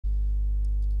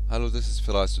Hello, this is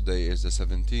Firas. Today is the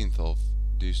 17th of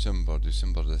December the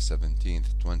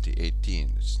 17th,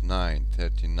 2018. It's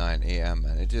 9:39 a.m.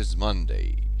 and it is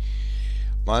Monday.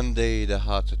 Monday, the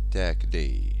heart attack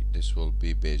day. This will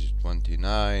be page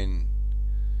 29.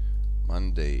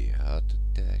 Monday, heart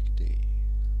attack day.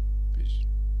 Page,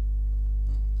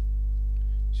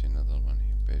 see another one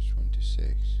here, page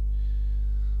 26.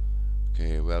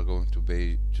 Okay, we are going to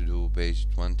do page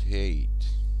 28.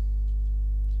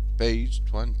 Page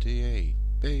 28.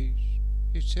 He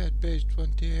said page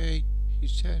 28. He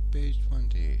said page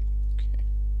 28. Okay.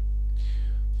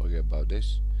 Forget about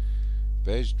this.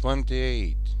 Page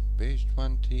 28. Page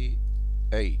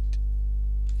 28.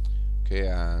 Okay,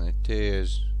 and it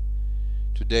is,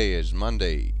 today is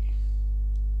Monday,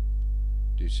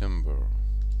 December.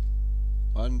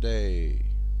 Monday.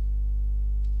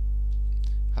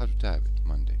 How to type it?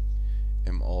 Monday.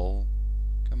 M-O.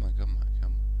 Come on.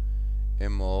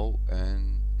 M-O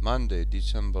and Monday,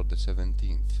 December the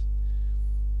 17th.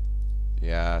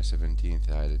 Yeah, 17th,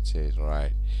 I did say it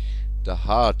right. The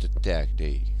heart attack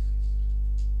day.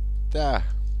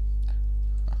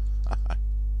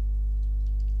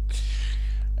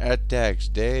 Attacks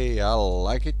day, I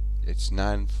like it. It's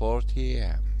 9:40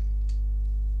 a.m.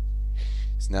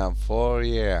 It's now 4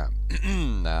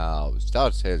 a.m. Now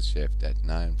start sales shift at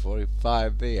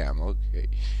 9:45 a.m. Okay,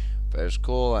 first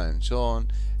call and so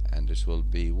on. And this will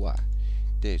be what?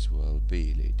 This will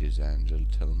be, ladies and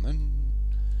gentlemen.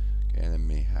 Okay, let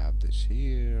me have this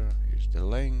here. Here's the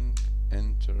link.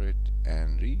 Enter it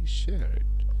and reshare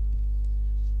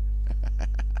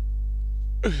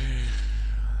it.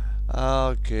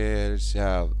 Okay, let's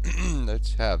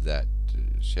have that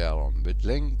share on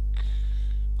BitLink.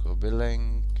 Copy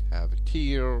link. Have it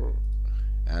here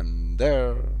and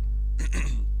there.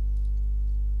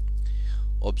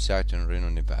 Website in Reno,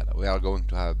 Nevada. We are going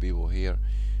to have people here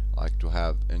like to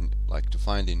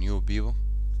find a new people.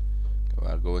 We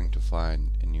are going to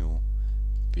find a new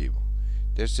people.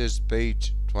 This is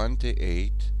page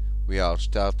 28. We are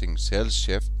starting sales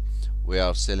shift. We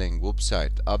are selling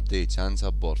website updates and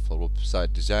support for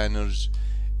website designers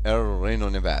in Reno,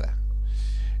 Nevada.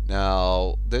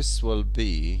 Now this will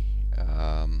be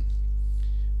now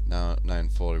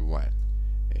 9:41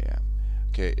 a.m.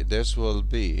 Okay, this will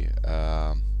be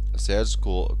sales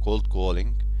cold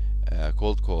calling,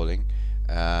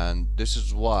 and this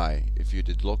is why, if you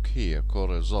did look here, call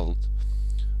result,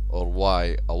 or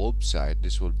why a website.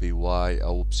 This will be why a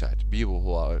website. People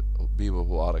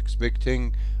who are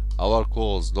expecting our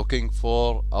calls, looking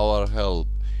for our help.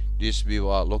 These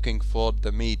people are looking for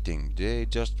the meeting. They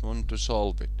just want to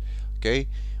solve it. Okay,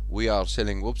 we are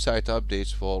selling website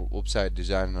updates for website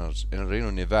designers in Reno,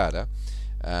 Nevada.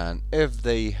 And if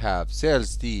they have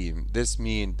sales team, this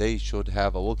means they should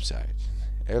have a website.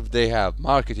 If they have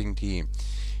marketing team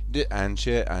and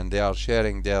they are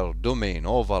sharing their domain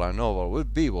over and over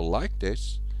with people like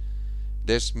this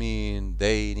means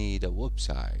they need a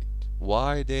website.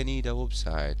 Why they need a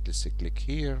website? Let's click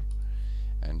here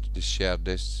and just share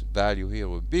this value here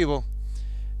with people.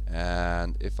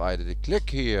 And if I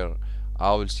click here,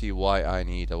 I will see why I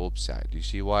need a website. You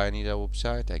see why I need a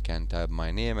website? I can type my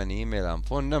name and email and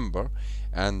phone number,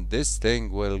 and this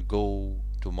thing will go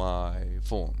to my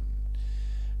phone.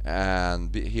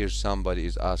 And here somebody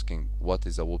is asking what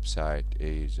is a website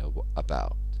is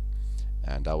about,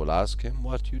 and I will ask him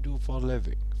what you do for a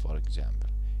living, for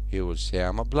example. He will say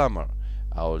I'm a plumber.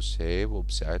 I will say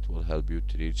website will help you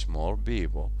to reach more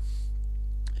people.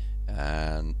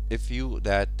 And if you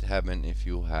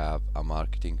have a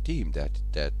marketing team,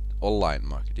 that online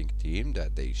marketing team,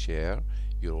 that they share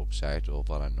your website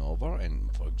over and over, and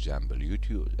for example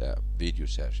YouTube, video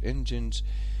search engines,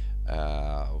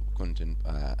 content,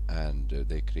 and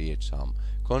they create some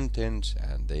content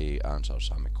and they answer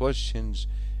some questions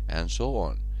and so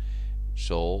on.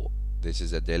 So this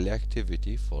is a daily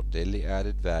activity for daily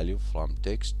added value, from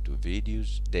text to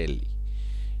videos daily.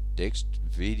 Text,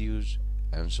 videos,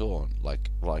 and so on. Like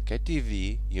a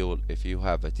TV, if you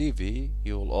have a TV,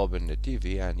 you will open the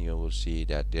TV and you will see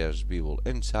that there's people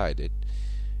inside it.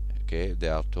 Okay, they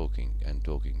are talking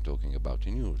about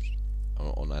the news.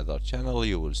 On another channel,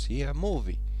 you will see a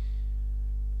movie.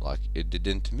 Like, it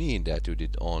didn't mean that you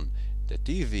did on the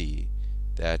TV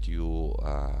that you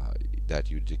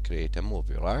did create a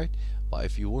movie, right? But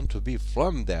if you want to be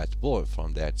from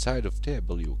that side of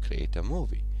table, you create a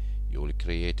movie. You will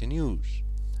create a news.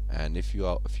 And if you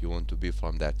want to be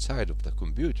from that side of the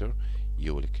computer,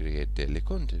 you will create daily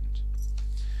content.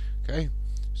 Okay,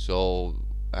 so,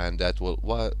 and that will,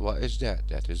 what is that?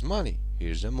 That is money.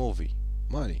 Here's a movie,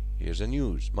 money. Here's a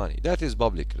news, money. That is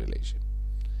public relation.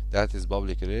 That is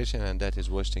public relation, and that is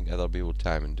wasting other people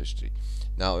time industry.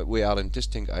 Now we are in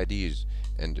testing ideas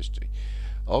industry.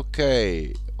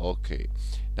 Okay, okay.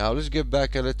 Now let's get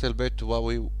back a little bit to what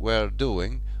we were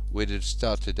doing. We did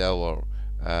started our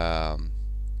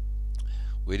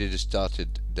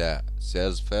the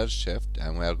sales first shift,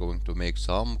 and we are going to make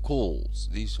some calls.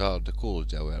 These are the calls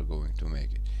that we are going to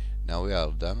make it. Now we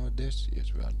are done with this.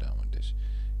 Yes, we are done with this.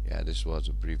 Yeah, this was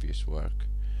a previous work.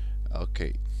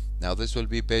 Okay, now this will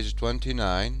be page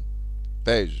 29.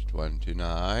 Page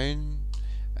 29.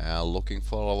 Looking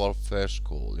for our first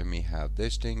call. Let me have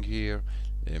this thing here.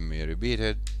 Let me repeat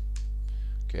it.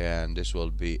 Okay, and this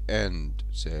will be end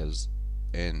sales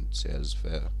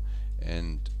fair,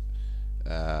 end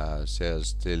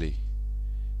sales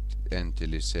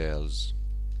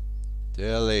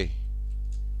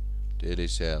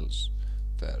telesales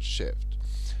first shift.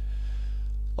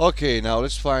 Okay, now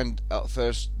let's find our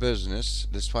first business.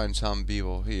 Let's find some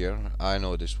people here. I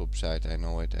know this website. I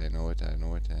know it. I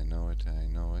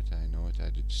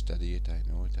did study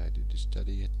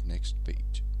it. Next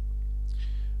page.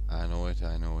 I know it.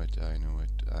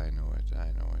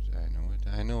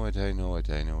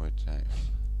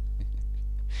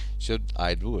 Should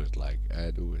I do it? Like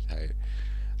I do it.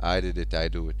 I did it. I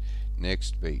do it.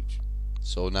 Next page.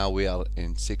 So now we are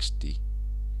in 60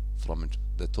 from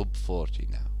the top 40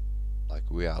 now. Like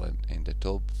we are in the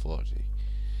top 40.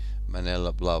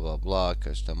 Manila, blah blah blah,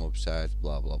 custom websites,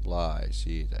 blah blah blah. I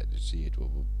see it.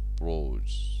 Web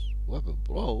Bros.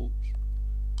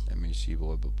 Let me see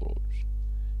Web Bros.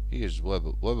 Here's Web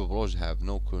Bros have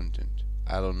no content.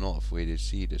 I don't know if we did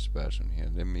see this person here.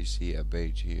 Let me see a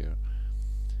page here.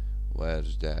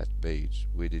 Where's that page?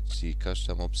 We did see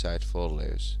custom website for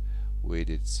less. We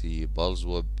did see Buzz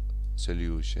Web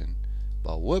Solution.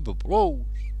 But Web Bros,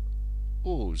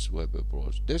 who's Web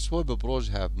Bros? This Web Bros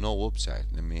have no website.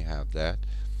 Let me have that.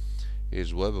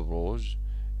 Here's Web Bros,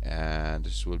 and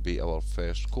this will be our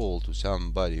first call to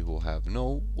somebody who have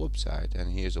no website.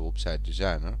 And here's a website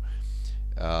designer.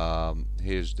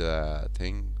 Here's the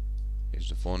thing. Here's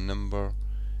the phone number,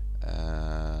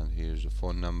 and here's the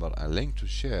phone number. A link to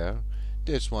share.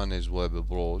 This one is Web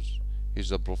Bros.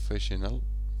 He's a professional.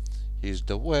 He's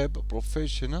the web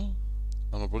professional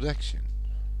on a production.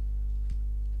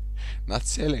 Not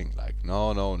selling, like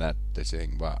no, not the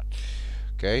selling part.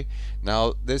 Okay,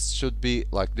 now this should be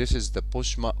like this is the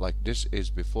like this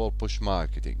is before push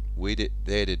marketing.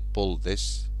 They did pull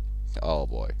this. Oh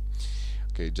boy.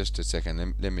 Okay, just a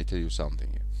second. Let me tell you something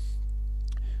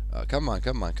here. Come on.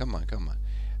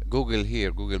 Google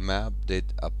here, Google Map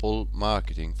did a pull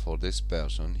marketing for this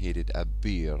person. He did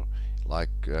appear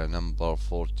like number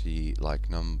 40, like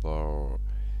number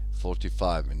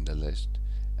 45 in the list,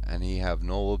 and he have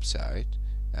no website,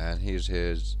 and here's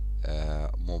his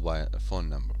mobile phone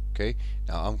number. Okay,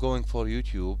 now I'm going for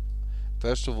YouTube.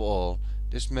 First of all,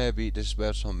 this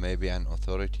person may be an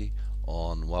authority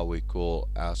on what we call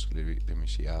ask. Let me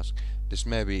see, ask. This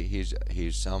maybe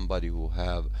he's somebody who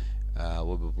have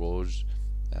Web Bros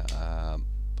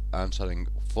answering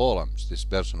forums. This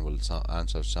person will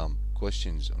answer some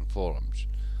questions on forums.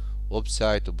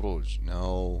 Website Bros,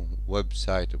 no.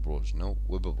 Website Bros, no.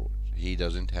 Web Bros, he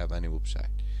doesn't have any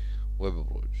website. Web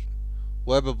Bros,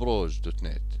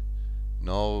 webbros.net,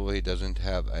 no, he doesn't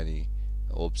have any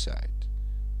website.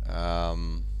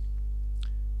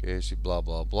 Okay, see, blah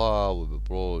blah blah. Web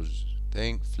Bros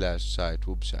thing, flash site,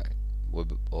 website.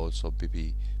 Web also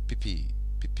pp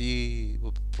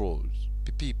Web Pros,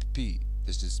 pp.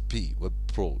 This is P, Web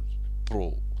Pros,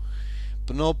 Pro,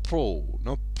 but no Pro,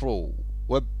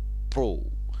 Web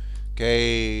Pro.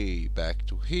 Okay, back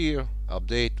to here.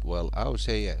 Update. Well, I will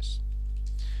say yes.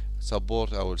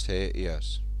 Support. I will say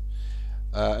yes.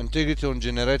 Integrity on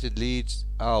generated leads.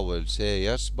 I will say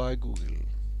yes by Google.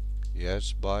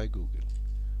 Yes by Google.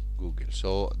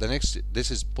 So the next,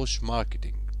 this is push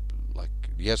marketing. Like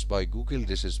yes by Google.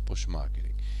 This is push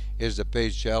marketing. Here's the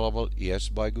page sharable. Yes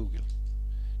by Google.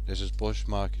 This is push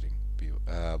marketing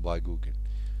by Google.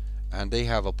 And they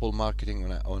have a pull marketing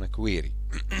on a query.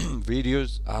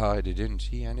 Videos, I didn't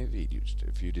see any videos.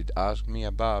 If you did ask me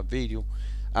about video,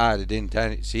 I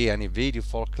didn't see any video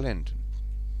for Clinton.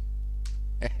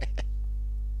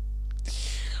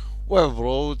 Web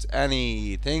Bros,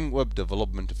 anything, web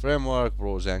development framework,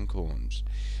 pros and cons,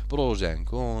 blah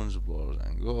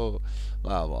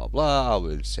blah blah. I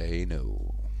will say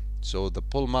no. So the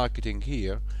pull marketing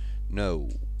here, no.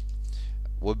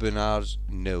 Webinars,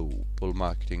 no. Pull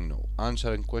marketing, no.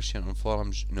 Answering question on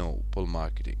forums, no. Pull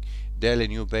marketing. Daily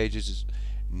new pages,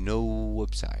 no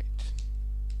website.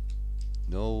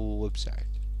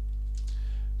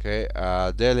 Okay,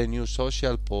 daily new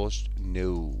social post,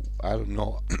 no, I don't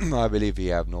know. I believe he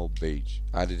have no page,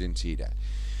 I didn't see that.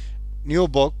 New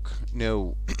book,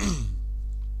 no.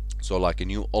 So like a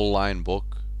new online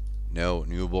book, no.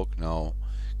 New book, no.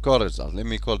 Call result, let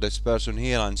me call this person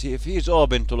here and see if he's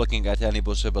open to looking at any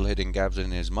possible hidden gaps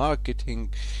in his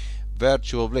marketing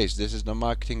virtual place. This is the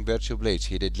marketing virtual place.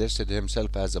 He did listed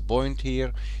himself as a point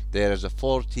here. There is a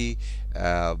 40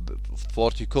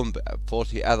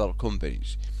 other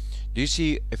companies. Do you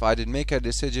see? If I did make a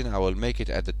decision, I will make it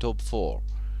at the top 4.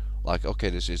 Like, okay,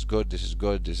 this is good, this is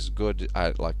good, this is good.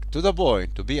 I like, to the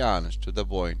point, to be honest, to the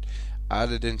point. I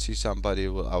didn't see somebody, I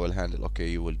will handle. Okay,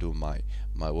 you will do my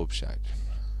website.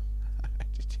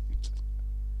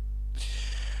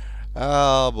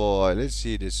 Oh boy, let's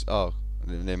see this. Oh,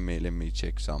 let me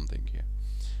check something here.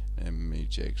 Let me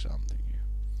check something here.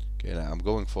 Okay, now I'm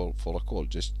going for a call.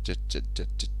 Just a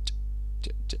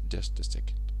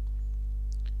second.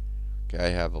 Okay, I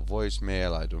have a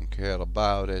voicemail. I don't care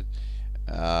about it.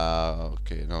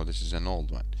 Okay, no, this is an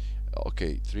old one.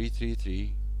 Okay,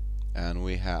 333, and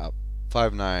we have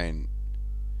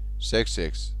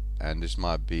 5966, and this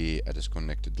might be a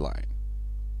disconnected line.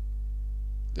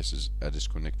 This is a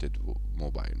disconnected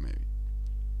mobile, maybe.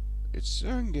 It's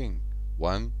ringing.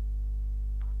 1,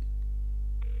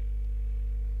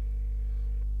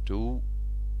 2.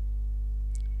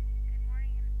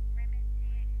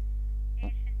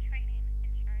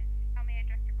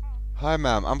 Hi,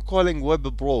 ma'am. I'm calling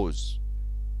Web Bros.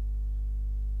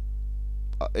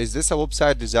 Is this a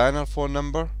website designer phone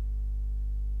number?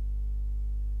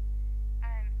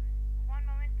 One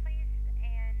moment, please,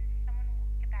 and someone will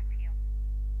get back to you.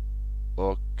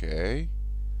 Okay.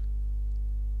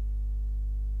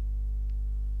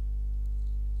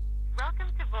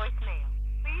 Welcome to voicemail.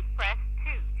 Please press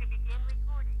 2 to begin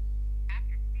recording.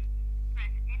 After speaking,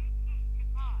 press any key to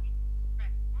pause.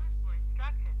 Press 1 for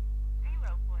instructions,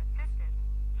 0 for assistance,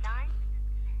 9 to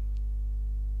disconnect.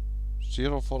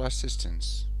 0 for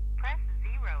assistance. Press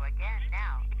 0 again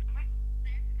now. Please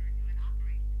transfer to an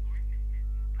operator for assistance.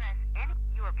 Press any.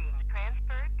 You are being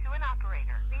transferred to an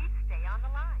operator. Please stay on the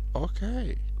line.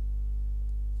 Okay.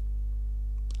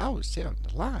 I will stay on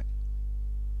the line.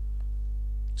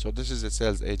 So this is a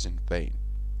sales agent paying.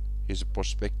 He's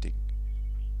prospecting.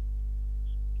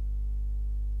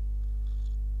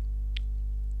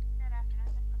 Good afternoon.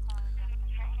 Thanks for calling Redemption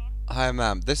Training. Hi,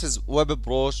 ma'am. This is Web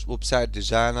Bros website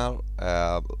designer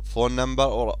phone number,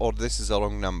 or this is a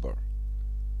wrong number.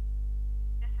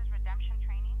 This is Redemption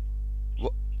Training.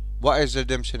 What is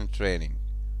redemption training?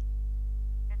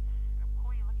 Who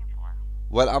are you looking for?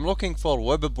 Well, I'm looking for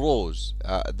Web Bros.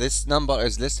 This number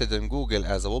is listed in Google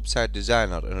as a website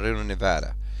designer in Reno,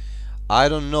 Nevada. I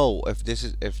don't know if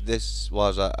this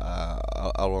was a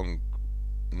wrong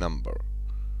number.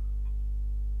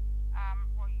 Well,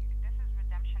 this is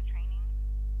Redemption Training.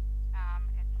 I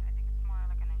think it's more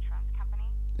like an insurance company.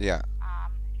 Yeah. If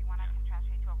you want, I can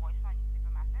transfer you to a voicemail and you leave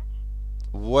a message.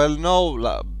 Well, no,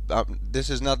 this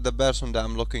is not the person that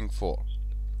I'm looking for.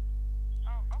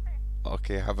 Oh, okay.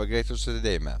 Okay, have a great rest of the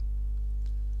day, ma'am.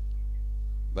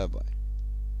 Bye bye.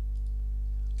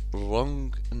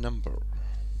 Wrong number.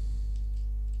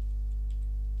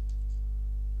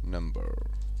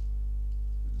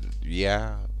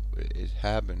 Yeah, it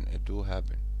happened. It do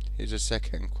happen. Here's a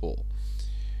second call.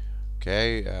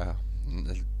 Okay,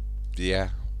 yeah,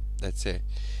 that's it.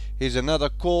 Here's another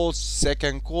call,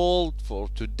 second call for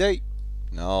today.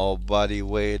 Nobody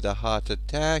with a heart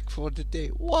attack for the day.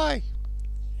 Why?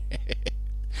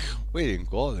 We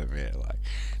didn't call him here. Like,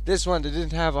 this one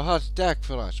didn't have a heart attack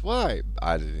for us. Why?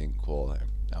 I didn't call him.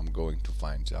 I'm going to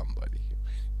find somebody here.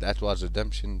 That was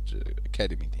Redemption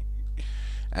Academy thing,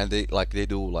 and they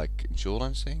do like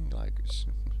insurance thing, like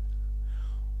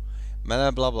blah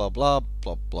blah blah blah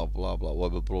blah blah blah blah.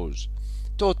 Web Bros,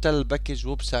 total package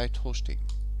website hosting.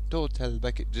 Total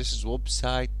package. This is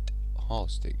website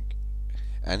hosting,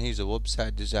 and he's a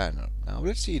website designer. Now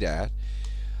let's see that.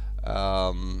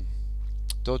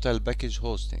 Total package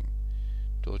hosting.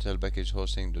 Total package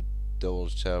hosting. The double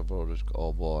server.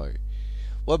 Oh boy.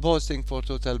 Web hosting for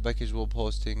total package web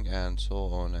hosting, and so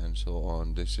on and so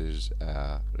on. This is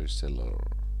a reseller.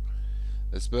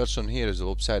 This person here is a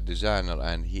website designer,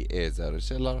 and he is a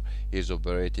reseller. He is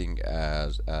operating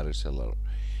as a reseller.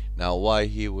 Now, why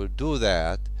he would do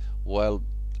that? Well,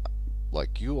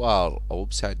 like, you are a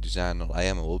website designer, I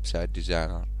am a website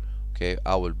designer. Okay,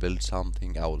 I will build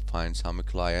something, I will find some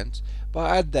clients,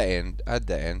 but at the end,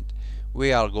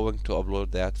 we are going to upload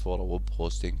that for a web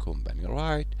hosting company,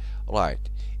 right? Right.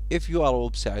 If you are a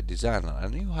website designer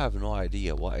and you have no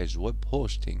idea what is web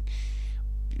hosting,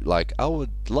 like I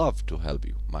would love to help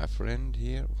you, my friend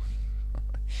here.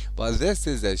 But this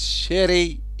is a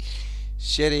shitty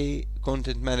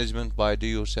content management by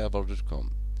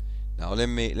doyourserver.com. Now let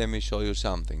me show you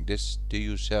something. This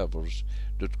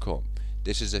doyourservers.com.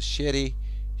 This is a shitty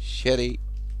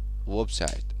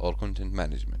website or content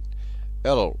management.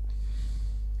 Error.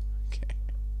 Okay.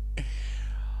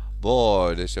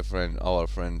 Boy, this a friend. Our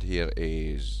friend here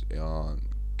is on.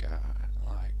 God,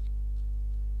 like,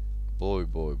 boy.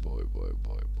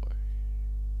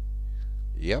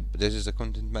 Yep, this is a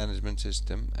content management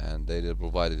system, and they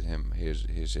provided him. Here's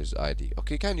his ID.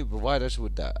 Okay, can you provide us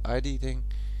with the ID thing?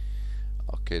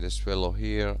 Okay, this fellow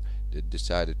here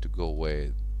decided to go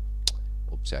with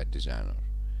website designer.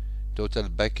 Total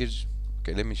package.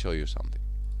 Okay, let me show you something.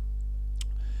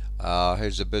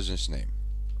 Here's the business name.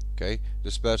 Okay,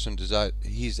 this person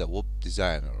he's a web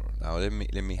designer. Now let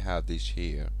me have this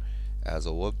here as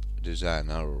a web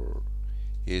designer.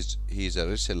 He's a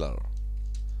reseller.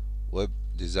 Web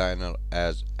designer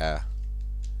as a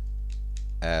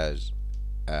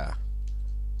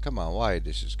come on, why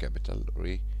this is capital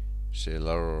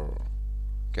reseller?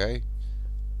 Okay,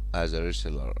 as a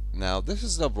reseller. Now this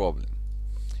is the problem.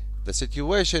 The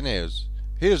situation is,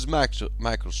 here's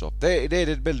Microsoft. They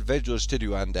did build Visual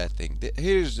Studio and that thing.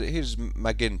 Here's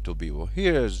Magento Vivo.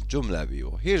 Here's Joomla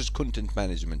Vivo. Here's content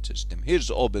management system. Here's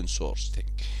open source thing.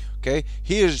 Okay,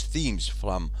 here's themes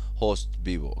from host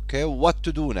Vivo. Okay, what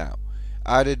to do now?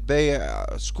 I did pay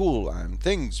school and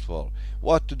things for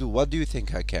what to do. What do you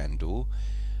think I can do?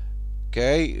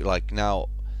 Okay, like now,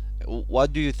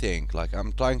 what do you think? Like,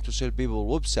 I'm trying to sell people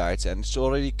websites, and it's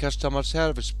already customer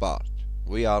service part.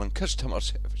 We are in customer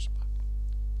service part.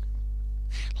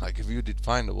 Like, if you did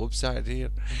find a website here,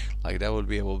 like that would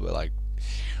be able to, like,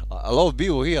 a lot of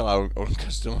people here are on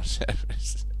customer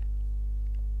service.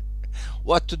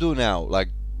 What to do now? Like,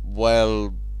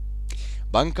 well,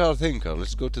 banker thinker.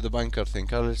 Let's go to the banker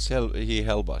thinker. He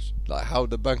help us. Like, how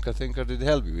the banker thinker did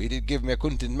help you? He did give me a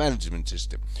content management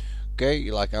system.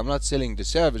 Okay, like, I'm not selling the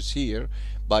service here,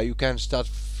 but you can start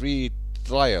free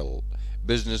trial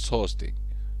business hosting.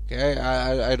 Okay,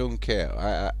 I don't care.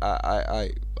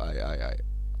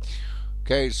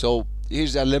 Okay, so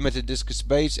here's a limited disk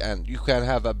space, and you can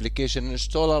have application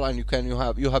installer, and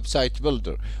you have site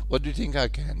builder. What do you think I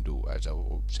can do as a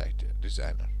website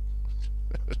designer?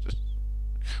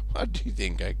 What do you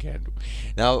think I can do?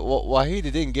 Now, what he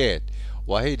didn't get,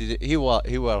 he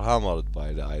were hammered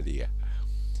by the idea.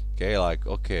 Okay, like,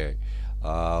 okay,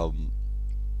 I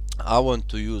want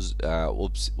to use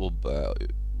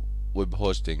web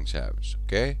hosting service.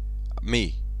 Okay,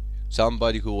 me,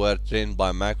 somebody who were trained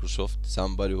by Microsoft,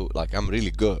 somebody who, like, I'm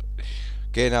really good.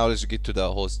 Okay, now let's get to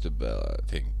the host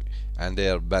thing and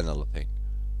their panel thing.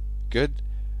 Good.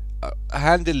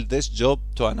 Handle this job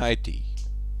to an IT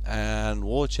and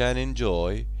watch and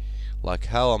enjoy. Like,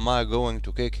 how am I going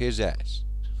to kick his ass?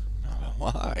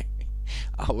 Why?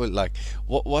 I will, like,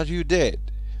 what you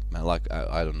did, man. Like,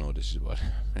 I don't know. This is what.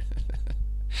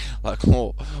 Like,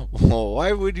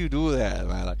 why would you do that,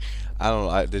 man? Like, I don't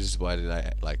know. This is why did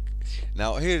I, like.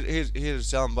 Now here's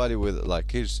somebody with,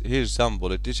 like, here's some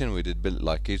politician we did build,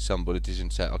 like, here's some politician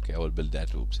say, okay, I will build that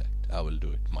website. I will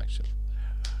do it myself.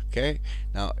 Okay,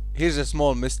 now here's a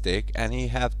small mistake, and he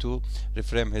have to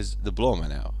reframe his diploma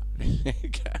now.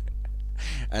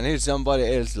 And here's somebody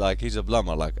else, like, he's a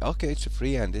plumber, like, okay, it's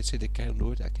free, and they said I can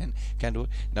do it, I can do it.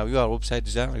 Now you are a website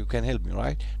designer, you can help me,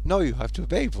 right? No, you have to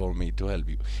pay for me to help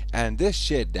you. And this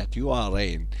shit that you are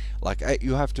in, like,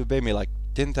 you have to pay me like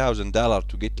 $10,000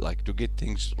 to get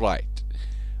things right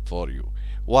for you.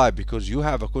 Why? Because you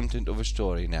have a content of a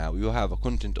story now. You have a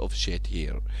content of shit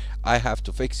here. I have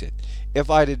to fix it.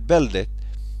 If I did build it,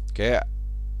 okay,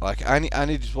 like, I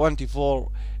need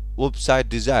 24 website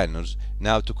designers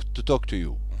now to talk to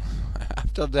you.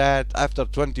 After that, after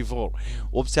 24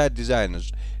 website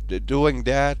designers doing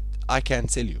that, I can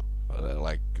sell you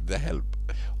like the help.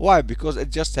 Why? Because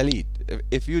it's just a lead.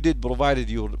 If you did provided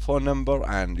your phone number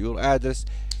and your address,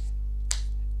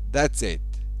 that's it.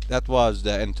 That was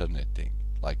the internet thing.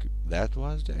 Like, that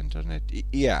was the internet.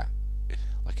 Yeah,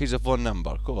 like, here's a phone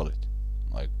number, call it.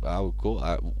 Like, I will call.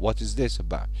 What is this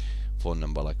about? Phone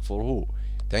number, like, for who?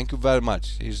 Thank you very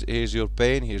much. Here's your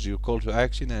pain. Here's your call to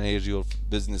action, and here's your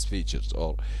business features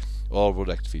or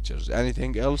product features.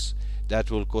 Anything else that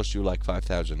will cost you like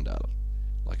 $5,000.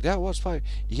 Like, that was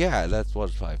yeah, that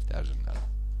was $5,000.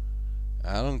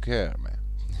 I don't care, man.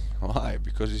 Why?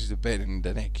 Because it's a pain in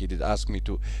the neck. He did ask me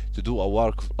to do a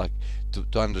work, like,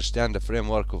 to understand the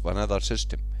framework of another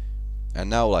system, and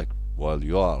now, like, well,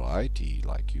 you are IT,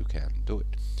 like, you can do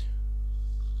it.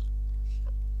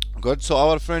 Good. So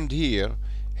our friend here,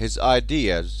 his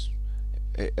ideas.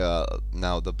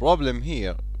 Now the problem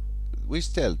here, we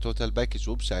still total package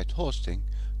website hosting.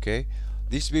 Okay,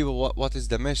 these people, what is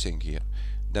the missing here?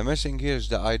 The missing here is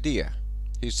the idea.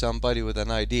 He's somebody with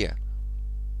an idea.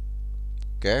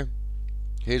 Okay,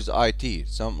 here's IT,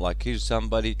 here's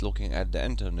somebody looking at the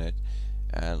internet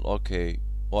and okay,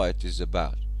 what it is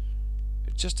about.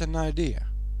 It's just an idea.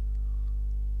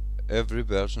 Every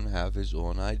person have his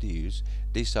own ideas.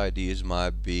 These ideas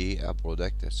might be a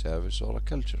product, a service, or a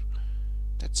culture.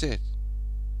 That's it.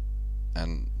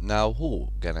 And now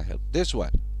who gonna help? This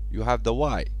one. You have the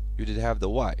why. You did have the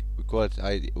why. We call it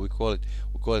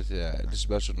this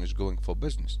person is going for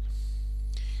business.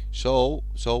 So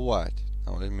what?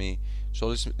 Now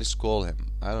let's call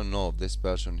him. I don't know if this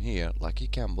person here, like, he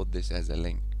can put this as a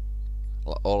link,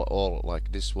 or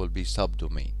like this will be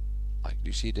subdomain. Like, do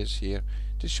you see this here?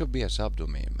 This should be a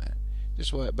subdomain, man.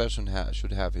 This person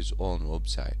should have his own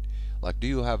website. Like, do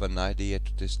you have an idea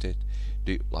to test it?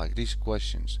 Like these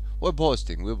questions. Web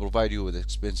hosting. We provide you with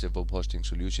expensive web hosting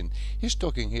solution. He's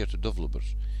talking here to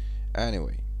developers.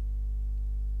 Anyway.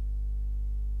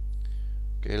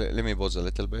 Okay, let me pause a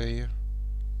little bit here.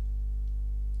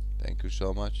 Thank you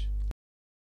so much.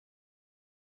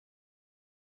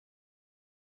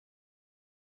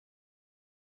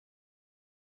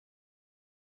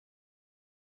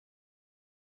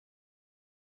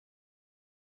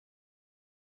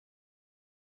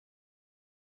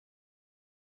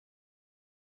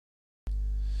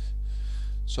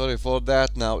 Sorry for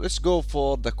that. Now let's go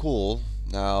for the call.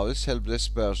 Now let's help this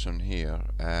person here,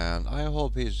 and I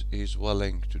hope he's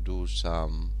willing to do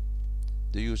some.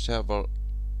 Do you server?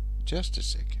 Just a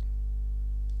second.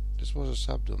 This was a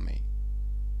subdomain.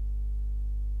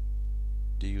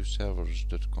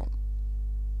 duservers.com.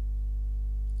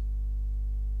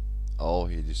 Oh,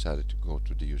 he decided to go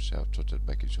to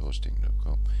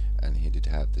totalpackagehosting.com, and he did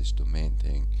have this domain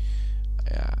thing.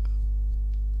 Yeah,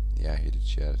 he did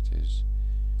share it. His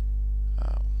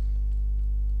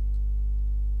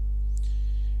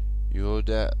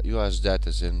US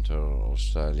data center,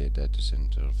 Australia data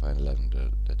center, Finland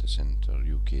data center,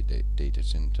 UK data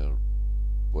center.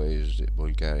 Where is it?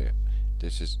 Bulgaria.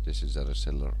 This is a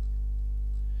reseller.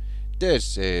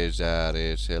 This is a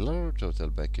reseller.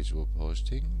 Total package web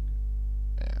hosting.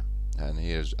 Yeah, and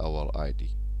here's our ID.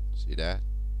 See that?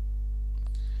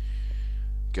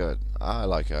 Good.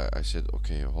 I said,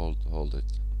 okay, hold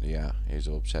it. Yeah, here's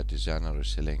a website designer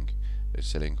reselling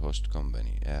host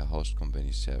company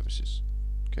services.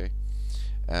 Okay,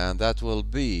 and that will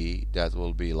be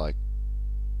like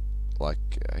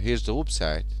here's the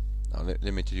website. Now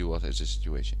let me tell you what is the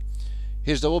situation.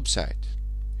 Here's the website.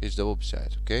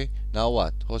 Okay, now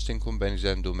what? Hosting companies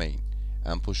and domain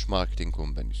and push marketing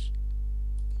companies.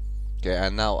 Okay,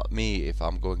 and now me, if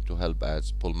I'm going to help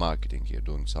as pull marketing here,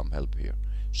 doing some help here,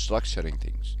 structuring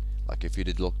things. Like if you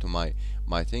did look to my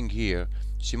thing here,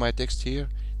 see my text here,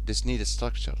 this need a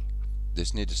structure.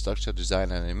 This need a structure,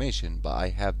 design, and animation, but I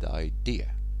have the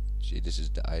idea. See, this is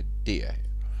the idea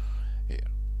here.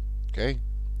 Okay,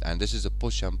 and this is a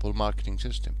push and pull marketing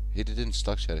system. He didn't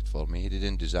structure it for me. He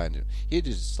didn't design it. He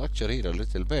did structure here a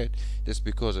little bit. This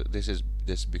because this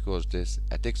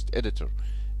a text editor.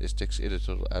 This text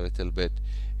editor a little bit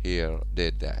here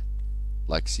did that.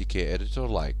 Like CK editor,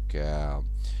 why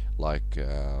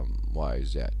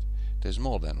is that? There's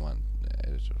more than one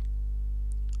editor.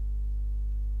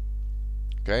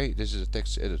 Okay, this is a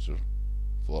text editor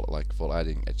for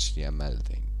adding HTML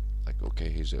thing. Like, okay,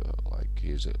 here's a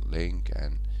link,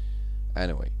 and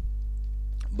anyway,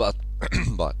 but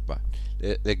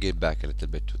let's get back a little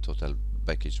bit to total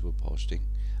package web hosting.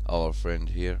 Our friend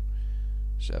here,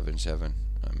 77.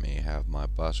 Let me have my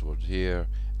password here,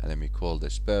 and let me call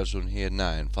this person here,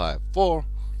 954.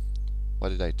 What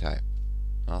did I type?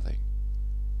 Nothing.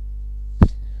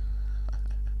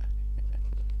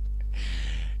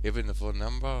 Even the phone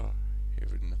number.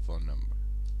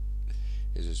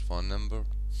 Here's his phone number.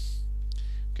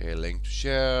 Okay, link to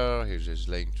share. Here's his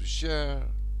link to share.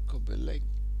 Copy link.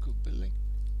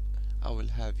 I will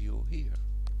have you here.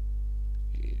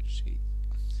 Here's he.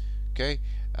 Okay,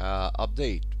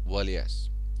 update. Well, yes.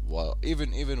 Well,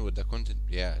 even with the content,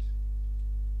 yes.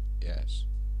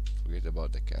 Forget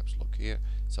about the caps lock here.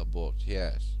 Support,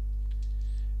 yes.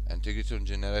 Integrity on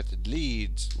generated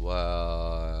leads.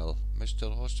 Well,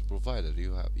 Mr. Host Provider,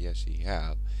 you have, yes, he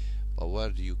have, but where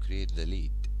do you create the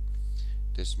lead?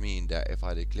 This means that if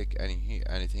I click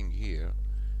anything here,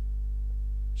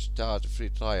 start free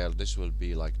trial, this will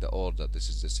be like the order. This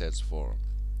is the sales forum.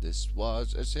 This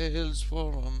was a sales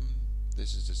forum.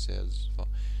 This is the sales forum.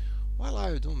 Well,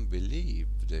 I don't believe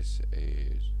this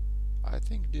is. I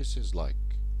think this is like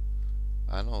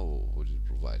I know who did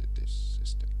provided this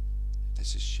system.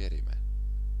 This is shitty, man.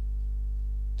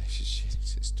 This is shitty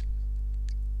system.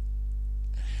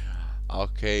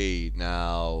 Okay,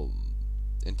 now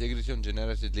integrity on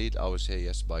generated lead, I will say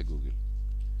yes by Google.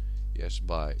 Yes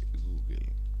by Google.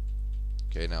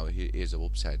 Okay, now here is a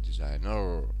website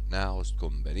designer. Now host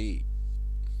company.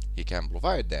 He can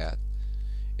provide that.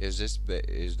 Is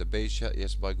the page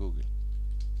yes by Google?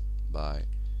 By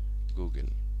Google.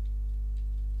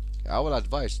 I will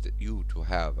advise you to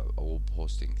have a web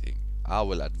hosting thing. I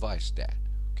will advise that.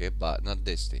 Okay, but not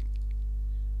this thing.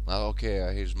 Not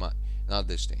okay. Here's my not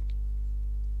this thing.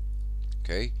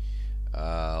 Okay.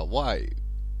 Why?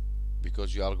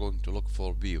 Because you are going to look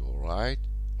for people, right?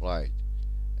 Right.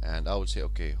 And I would say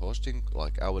okay, hosting.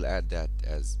 Like I will add that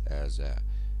as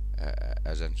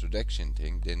an introduction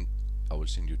thing. Then I will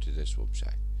send you to this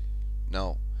website.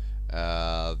 Now,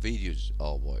 videos.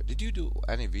 Oh boy, did you do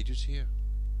any videos here?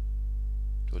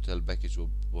 Total package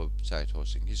website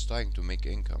hosting. He's trying to make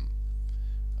income.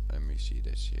 Let me see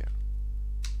this here.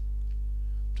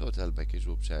 Total package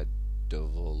website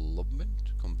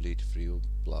development, complete free,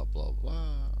 blah blah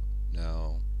blah.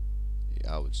 No,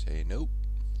 I would say nope.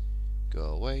 Go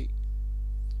away.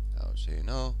 I would say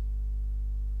no.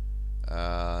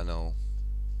 No.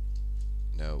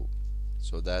 No.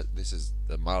 So that this is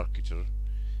the marketer.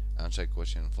 Answer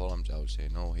question forums. I would say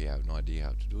no. He have no idea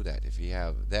how to do that. If he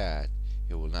have that,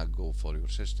 he will not go for your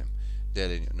system.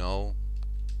 Then no.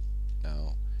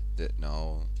 No.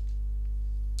 No.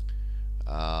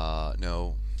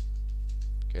 No.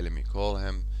 Okay, let me call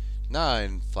him.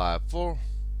 954.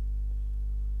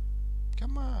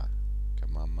 Come on.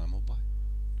 Come on, my mobile.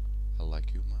 I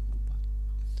like you, my mobile.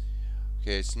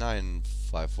 Okay, it's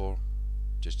 954.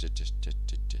 Just.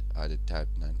 I did type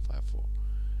 954.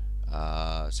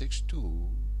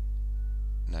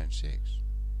 6296.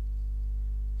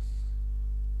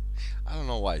 I don't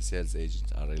know why sales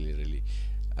agents are really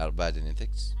are bad in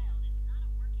ethics.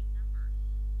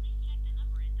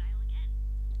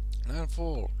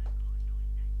 94.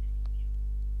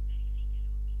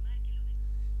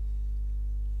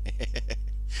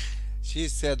 She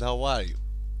said, "How are you?"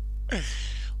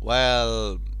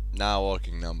 Well, now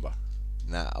working number.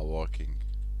 Now working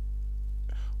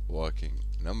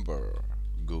number.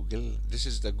 Google. This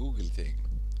is the Google thing.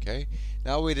 Okay.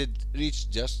 Now we did reach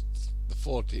just the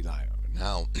 49.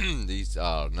 Now these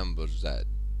are numbers that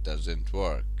doesn't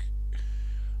work.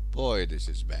 Boy, this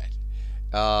is bad.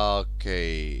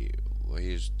 Okay,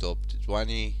 here's top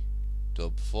 20,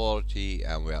 top 40,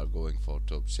 and we are going for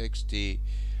top 60,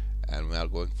 and we are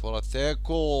going for a third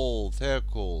call,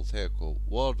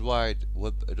 worldwide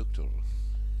web doctor.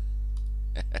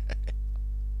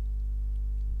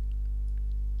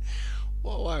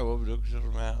 Well, why web doctor,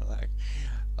 man? Like,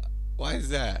 why is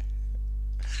that?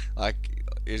 Like,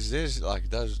 is this like,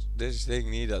 does this thing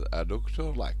need a doctor?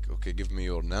 Like, okay, give me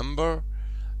your number.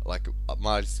 Like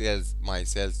my sales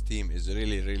team is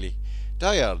really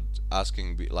tired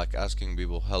asking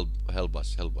people help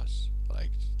us. Like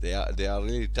they are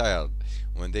really tired.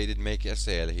 When they did make a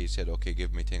sale, he said, okay,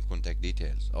 give me 10 contact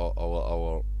details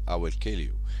or I will kill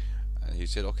you. And he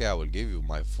said, okay, I will give you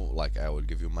my phone, like I will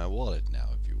give you my wallet now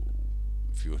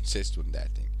if you insist on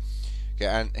that thing. Okay,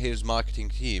 and his marketing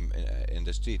team in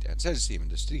the street and sales team in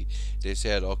the street, they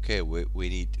said, okay, we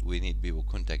need people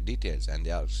contact details, and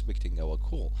they are expecting our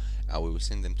call, and we will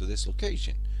send them to this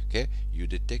location. Okay, you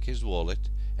did take his wallet,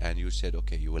 and you said,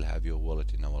 okay, you will have your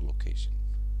wallet in our location.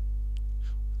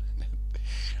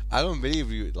 I don't believe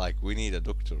you. Like, we need a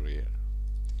doctor here.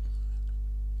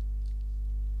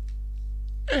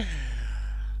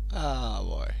 Ah,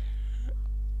 boy.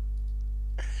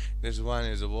 This one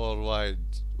is a worldwide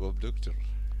web doctor.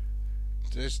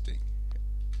 Interesting.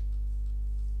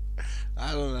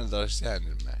 I don't understand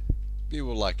it, man.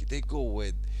 People like it. They go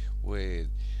with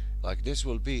like this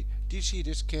will be. Do you see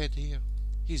this cat here?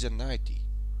 He's a 90.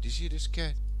 Do you see this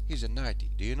cat? He's a 90.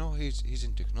 Do you know he's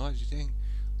in technology thing?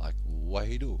 Like what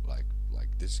he do? Like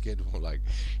this kid will like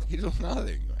he do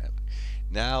nothing, man.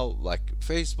 Now like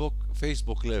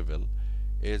Facebook level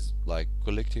is like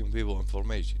collecting people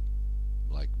information,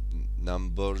 like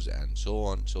numbers and so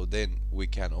on, so then we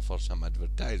can offer some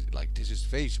advertising. Like this is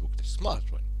Facebook, the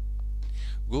smart one.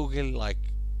 Google, like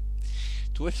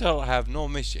Twitter, have no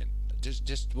mission,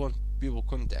 just want people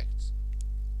contacts.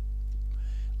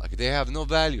 Like they have no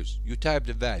values. You type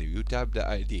the value, you type the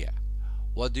idea.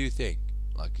 What do you think?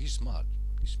 Like he's smart.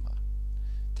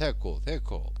 They're cool.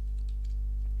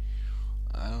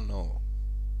 I don't know.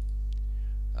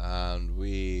 And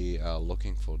we are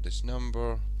looking for this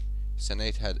number. It's an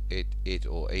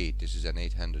 808. This is an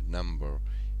 800 number,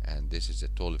 and this is a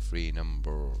toll-free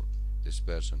number. this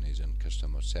person is in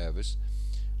customer service.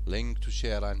 Link to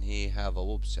share, and he have a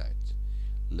website.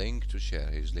 Link to share.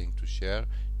 He's link to share.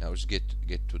 Now let's get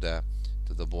to the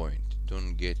point.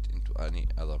 Don't get into any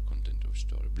other content of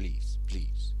story. Please,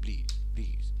 please, please,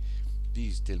 please,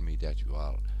 please tell me that you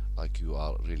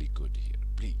are really good here.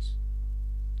 Please.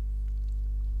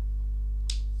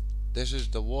 This is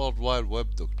the World Wide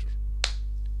Web Doctor.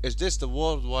 Is this the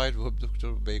World Wide Web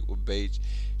Doctor web page?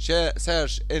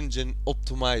 Search engine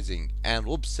optimizing and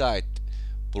website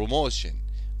promotion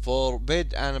for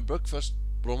bed and breakfast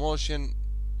promotion.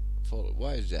 For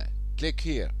why is that? Click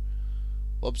here.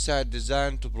 Website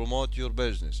designed to promote your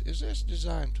business. Is this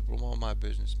designed to promote my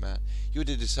business, man? You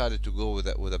decided to go with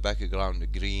a background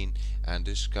green and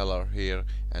this color here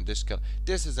and this color.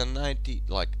 This is a 1990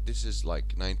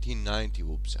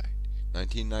 website.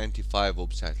 1995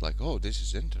 website. Like, oh, this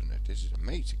is internet. This is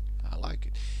amazing. I like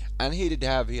it. And he did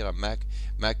have here a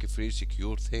McAfee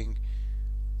secure thing.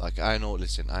 Like, I know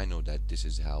that this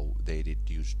is how they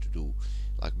used to do,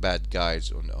 like bad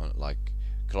guys on like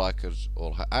crackers,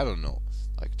 or I don't know.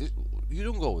 Like this, you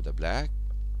don't go with the black.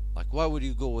 Like, why would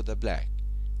you go with the black?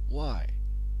 Why?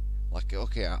 Like,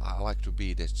 okay, I like to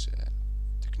be this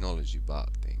technology bar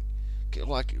thing. Okay,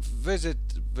 like visit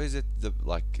the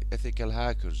like ethical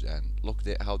hackers and look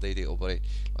how they operate.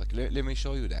 Like, let me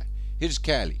show you that. Here's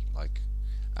Kali. Like,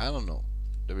 I don't know.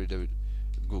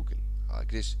 Google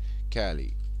like this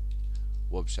Kali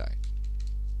website.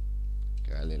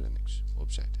 Kali Linux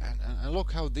website, and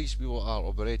look how these people are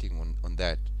operating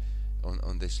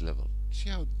on this level. See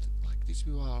how like these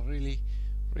people are really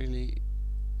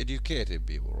educated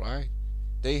people, right?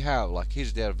 They have, like,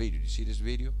 here's their video. You see this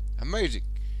video? Amazing.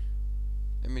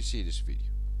 Let me see this video.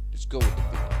 Let's go with the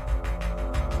video.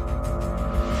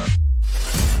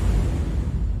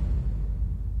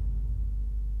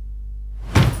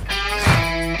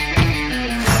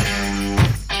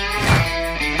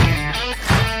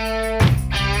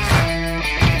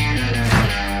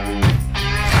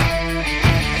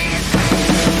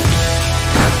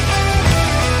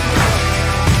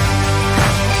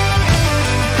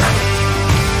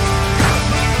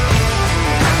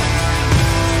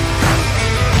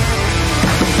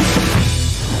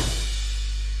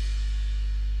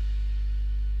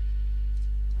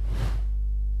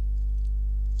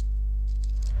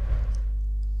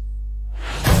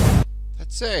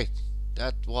 Say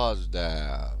that was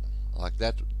the like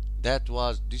that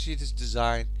was, do you see this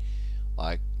design?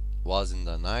 Like, was in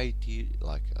the 90,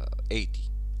 like 80,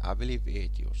 I believe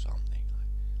 80 or something.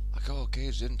 Like, okay,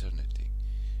 it's internet thing.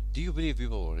 Do you believe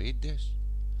people will read this?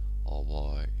 Oh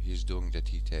boy, he's doing the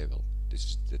T table. This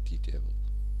is the T table.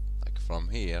 Like, from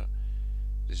here,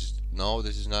 this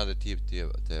is not a T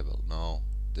table. No,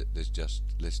 this just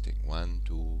listing 1,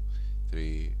 2,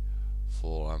 3,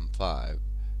 4, and 5.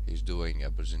 He's doing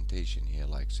a presentation here,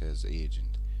 like sales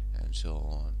agent and so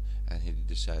on, and he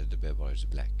decided the paper is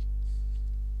black.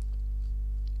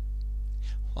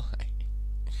 Why?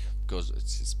 Because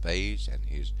it's his page, and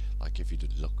he's like, if you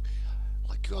did look,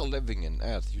 like, you are living in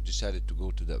Earth, you decided to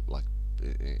go to the like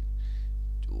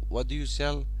what do you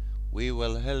sell? We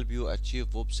will help you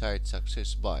achieve website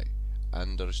success by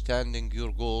understanding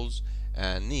your goals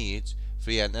and needs,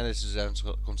 free analysis and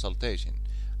consultation,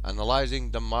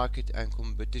 analyzing the market and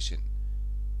competition.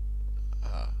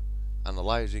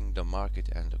 Analyzing the market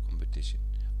and the competition.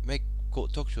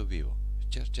 Talk to people.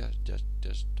 Just talk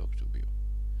to people.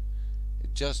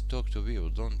 Just talk to people.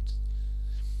 Don't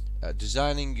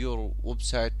designing your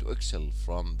website to excel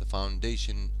from the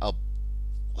foundation up.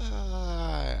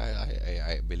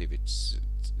 I believe it's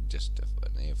just an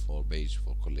A4 page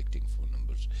for collecting phone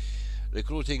numbers.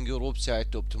 Recruiting your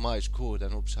website to optimize code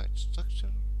and website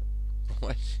structure.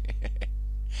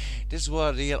 This is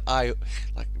what real like.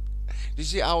 You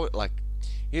see how, like,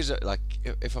 here's a, like,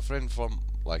 if a friend from,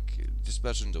 like, this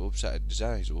person's a website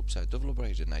designer, he's a website developer,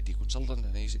 he's an IT consultant,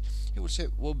 and he would say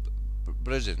web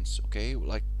presence. Okay,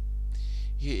 like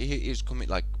he is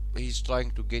like he's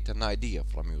trying to get an idea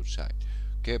from your site.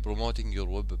 Okay, promoting your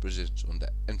web presence on the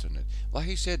internet. Well,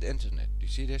 he said internet. You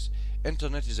see this?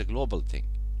 Internet is a global thing.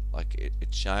 Like,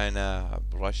 it's China,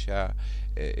 Russia,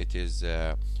 it is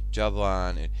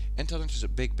Japan. Internet is a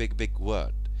big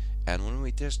word. And when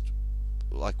we test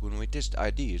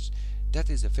ideas, that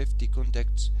is a 50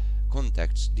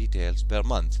 contacts details per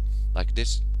month, like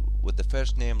this, with the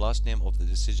first name, last name of the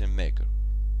decision maker.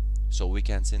 So we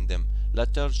can send them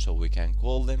letters, so we can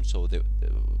call them, so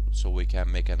we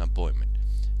can make an appointment.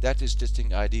 That is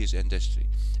testing ideas industry.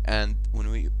 And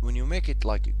when you make it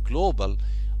like global,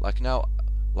 like now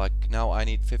I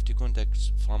need 50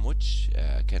 contacts from which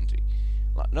country?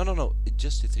 No, it's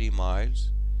just 3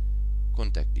 miles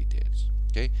contact details.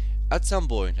 Okay, at some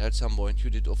point you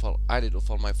did offer, I did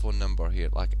offer my phone number here.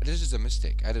 Like, this is a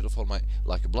mistake. I did offer my,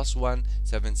 like,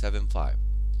 +1775.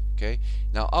 Okay,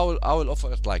 now I will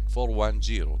offer it like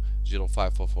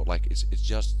 4100544. Like, it's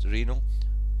just Reno.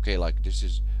 Okay, like, this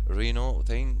is Reno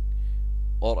thing,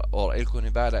 or Elko,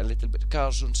 Nevada a little bit,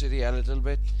 Carson City a little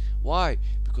bit. Why?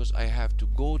 Because I have to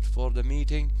go for the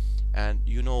meeting, and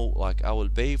like, I will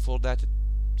pay for that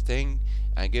thing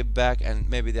and get back, and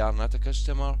maybe they are not a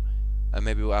customer, and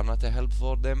maybe we are not a help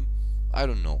for them. I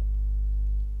don't know.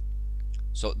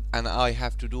 So, and I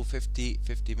have to do 50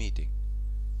 meeting,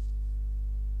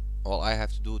 or I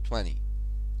have to do 20,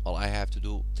 or I have to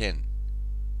do 10.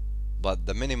 But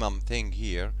the minimum thing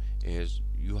here is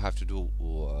you have to do,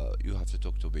 you have to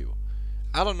talk to people.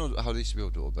 I don't know how these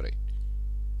people operate.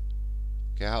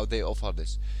 Okay, how they offer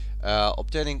this.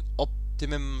 Obtaining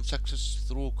optimum success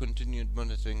through continued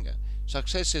monitoring.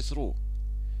 Success through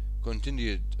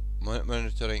continued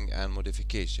monitoring and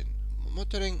modification.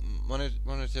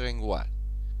 Monitoring what?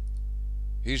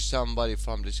 Here's somebody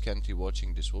from this country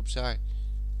watching this website.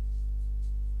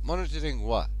 Monitoring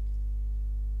what?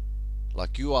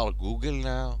 Like, you are Google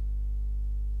now,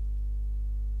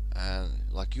 and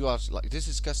like, you are like, this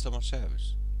is customer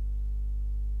service.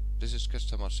 This is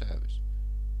customer service.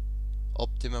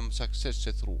 Optimum success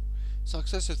through.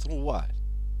 Success through what?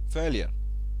 Failure.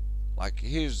 Like,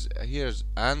 here's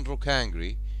Andrew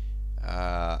Kangri,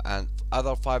 and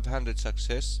other 500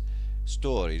 success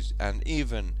stories, and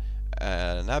even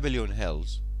Napoleon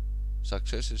Hill's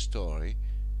success story,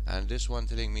 and this one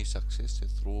telling me success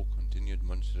through continued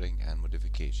monitoring and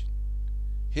modification.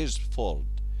 Here's Ford.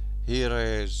 Here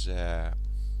is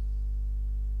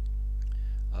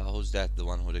who's that? The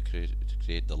one who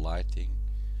create the lighting?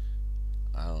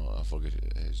 I don't know. I forget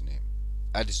his name.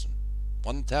 Edison.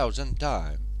 1,000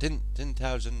 times.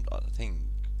 10,000 thing.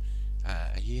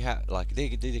 He had, like, they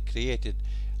created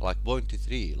like point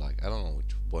 3. Like, I don't know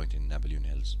which point in Napoleon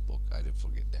Hill's book. I didn't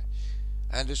forget that.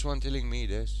 And this one telling me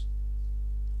this.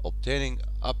 Obtaining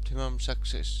optimum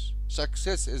success.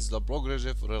 Success is the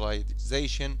progressive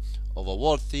realization of a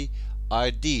worthy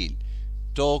ideal.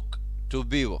 Talk to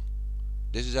people.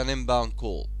 This is an inbound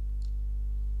call.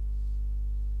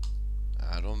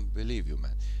 I don't believe you,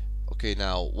 man. Okay,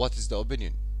 now what is the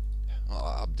opinion?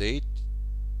 Update?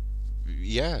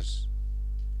 Yes.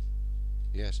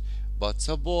 Yes. But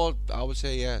support, I would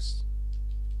say yes.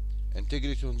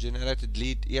 Integrity on generated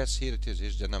lead. Yes, here it is.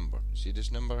 Here's the number. See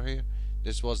this number here?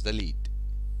 This was the lead.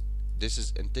 This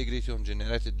is integrity on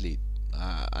generated lead,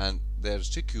 and they're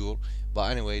secure. But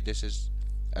anyway, this is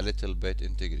a little bit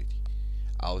integrity.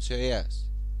 I would say yes.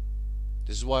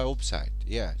 This is why website.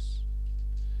 Yes.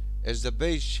 Is the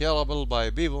page shareable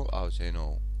by people? I would say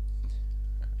no.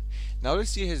 Now let's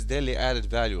see his daily added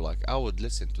value. Like, I would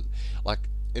listen to, like,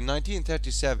 in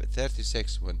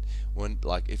 1936, when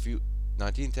like, if you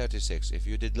 1936, if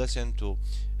you did listen to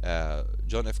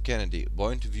John F. Kennedy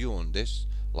point of view on this,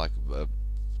 like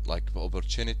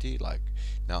opportunity, like,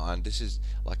 now, and this is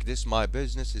like, this my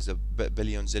business is a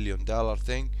billion zillion dollar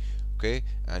thing, okay,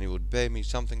 and you would pay me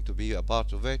something to be a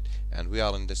part of it, and we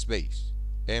are in the space,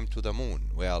 aim to the moon,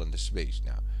 we are in the space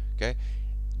now, okay.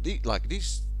 Like,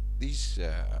 these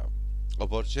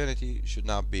opportunity should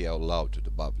not be allowed to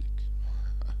the public.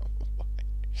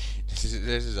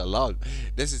 This is allowed.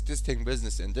 This is testing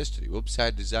business industry.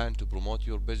 Website designed to promote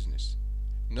your business.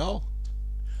 No,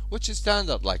 which is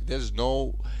standard. Like, there's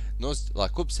no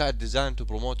like, website designed to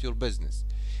promote your business.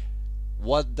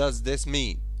 What does this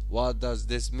mean? What does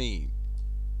this mean?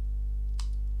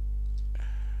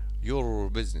 Your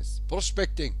business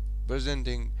prospecting,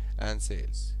 presenting, and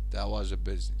sales. That was a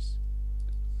business.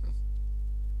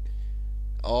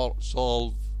 Or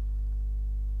solve,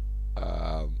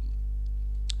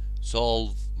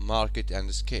 market,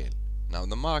 and scale. Now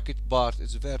the market part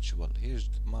is virtual. Here's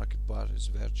the market part is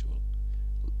virtual.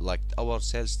 Like, our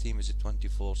sales team is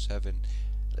 24/7.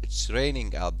 It's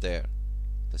raining out there.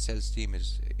 The sales team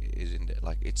is in the,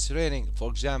 like, it's raining. For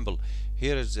example,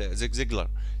 here is Zig Ziglar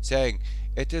saying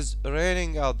it is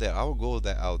raining out there. I will go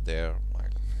out there,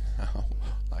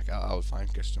 like, I will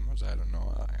find customers. I don't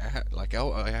know.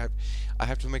 I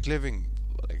have to make living.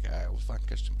 Like, I will find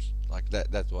customers. Like,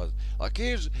 that was like,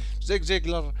 here's Zig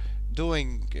Ziglar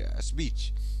doing a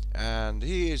speech, and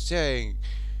he is saying,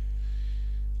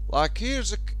 like,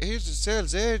 here's a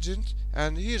sales agent,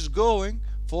 and he's going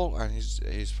for, and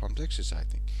he's from Texas, I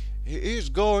think. He's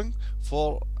going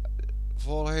for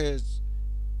his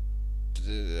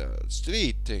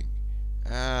street thing,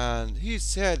 and he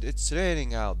said it's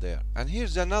raining out there. And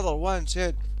here's another one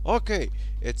said, okay,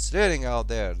 it's raining out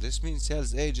there, this means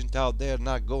sales agent out there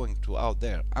not going to out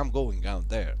there, I'm going out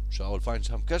there, so I will find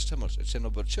some customers, it's an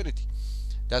opportunity.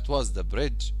 That was the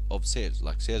bridge of sales,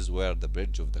 like sales were the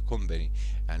bridge of the company.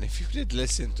 And if you did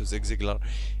listen to Zig Ziglar,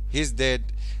 he's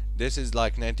dead. This is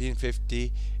like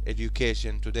 1950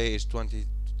 education, today is 20,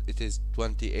 it is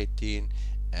 2018,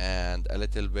 and a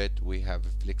little bit we have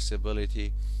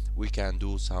flexibility, we can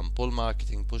do some pull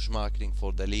marketing, push marketing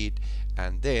for the lead,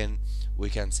 and then we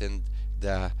can send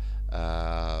the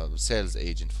sales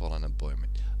agent for an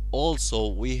appointment. Also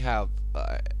we have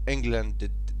England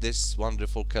did this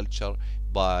wonderful culture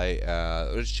by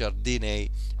Richard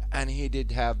Deney, and he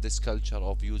did have this culture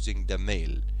of using the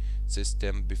mail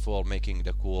system before making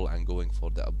the call and going for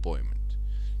the appointment.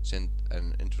 Send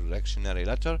an introductory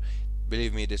letter.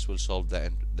 Believe me, this will solve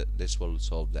the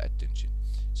attention.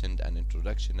 Send an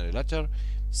introductory letter,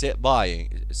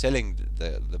 selling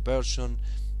the person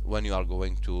when you are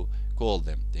going to call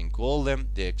them. Then call them,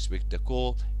 they expect the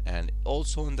call, and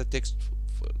also in the text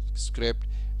script,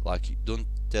 like, don't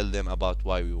tell them about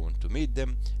why we want to meet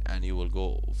them, and you will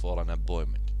go for an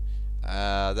appointment.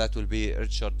 That will be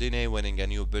Richard Deney, Winning a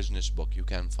New Business book. You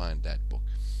can find that book.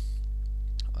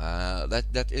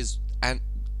 That is, and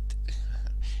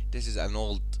this is an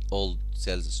old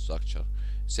sales structure,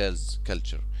 sales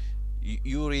culture.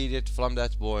 You read it from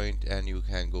that point, and you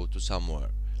can go to somewhere.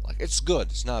 Like, it's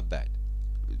good, it's not bad,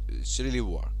 it's really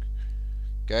work.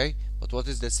 Okay, but what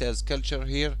is the sales culture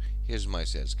here? Here's my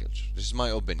sales culture. This is my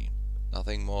opinion,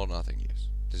 nothing more, nothing less.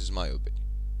 This is my opinion.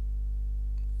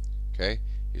 Okay,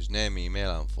 his name,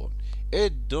 email, and phone.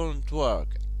 It don't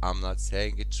work. I'm not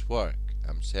saying it's work,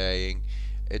 I'm saying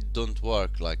it don't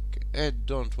work. Like, it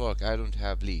don't work, I don't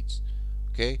have leads.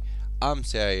 Okay, I'm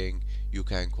saying you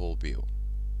can call people.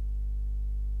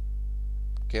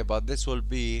 Okay, but this will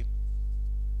be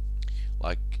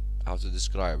like, how to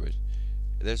describe it,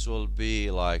 this will be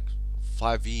like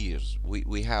 5 years.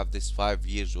 We have this 5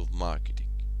 years of marketing.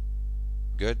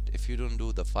 Good. If you don't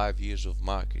do the 5 years of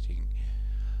marketing,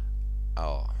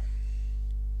 oh,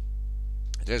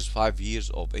 there's 5 years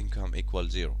of income equal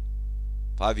 0.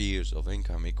 5 years of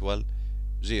income equal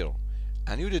 0.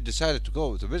 And you did decided to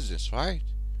go to business, right?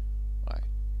 Right.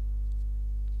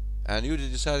 And you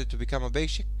did decided to become a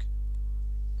basic.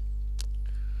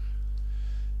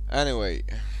 Anyway,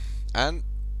 and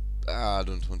I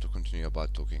don't want to continue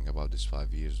about talking about this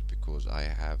 5 years because I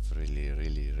have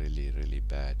really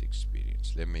bad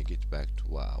experience. Let me get back to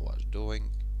what I was doing,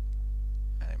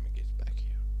 and let me get back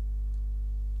here.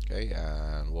 Okay,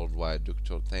 and worldwide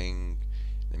doctor thing.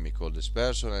 Let me call this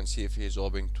person and see if he is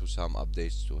open to some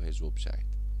updates to his website.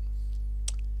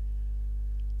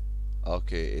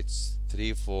 Okay, it's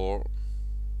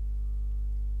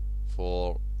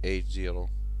 34480.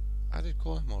 I did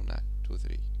call him or not?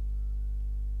 23.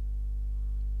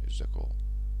 Here's the call.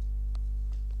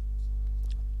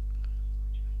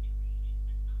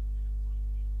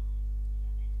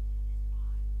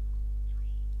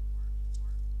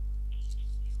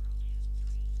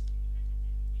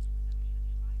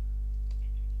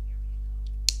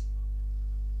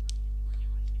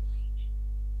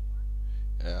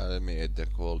 Let me add the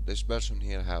call. This person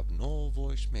here have no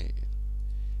voicemail.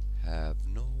 Have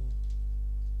no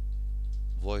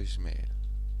voicemail.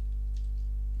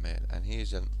 Mail, and he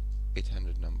is an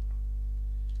 800 number,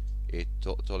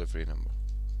 toll free number.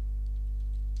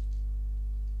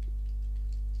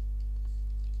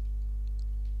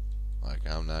 Like,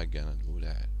 I'm not gonna do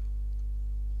that.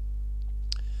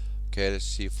 Okay, let's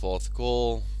see, fourth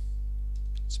call.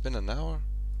 It's been an hour.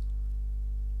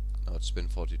 No, it's been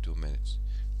 42 minutes.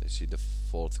 Let's see the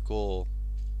fourth call.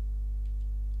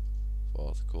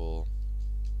 Fourth call.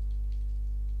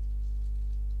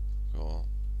 Call.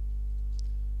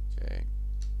 Okay.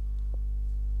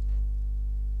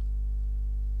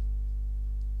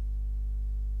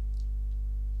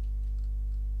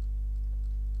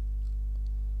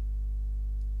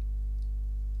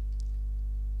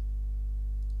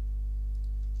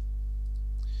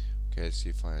 Okay, let's see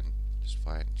if I just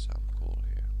find some call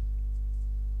here.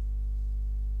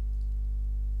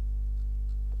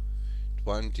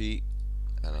 20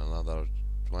 and another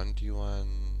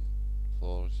 21,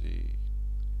 40,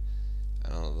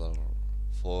 another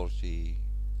 40.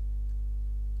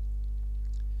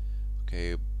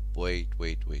 Okay, wait.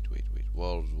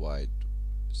 Worldwide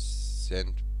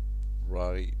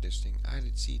Saint-Rary listing. I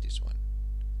did see this one.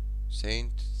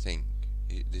 Saint thing.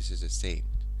 This is a saint.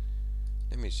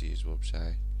 Let me see his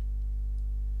website.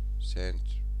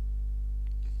 Saint.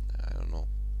 I don't know.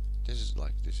 This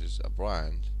is a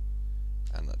brand.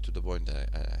 and to the point that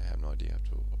I have no idea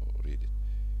how to read it.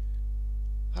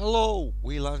 Hello,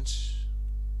 we lunch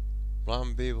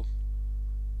brown people.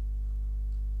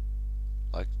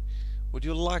 Like, would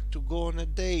you like to go on a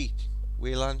date?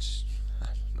 We lunch. I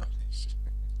don't know this.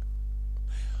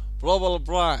 Probable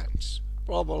brands.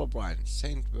 Probable brands.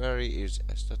 Saint Mary is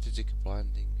a strategic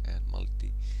branding and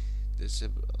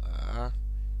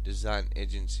design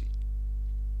agency.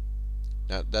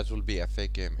 Now that will be a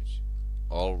fake image,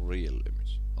 all real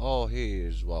image. Oh,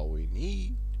 here's what we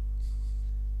need.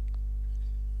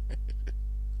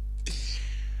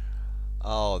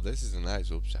 Oh, this is a nice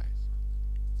website.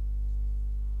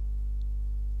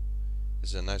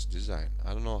 It's a nice design.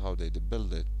 I don't know how they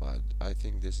build it, but I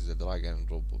think this is a drag and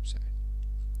drop website.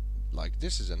 Like,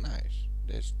 this is a nice.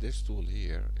 This tool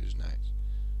here is nice.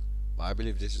 But I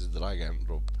believe this is a drag and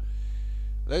drop.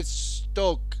 Let's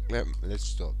talk.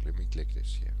 Let's talk. Let me click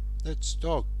this here. Let's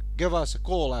talk. Give us a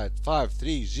call at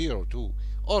 5302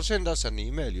 or send us an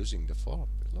email using the form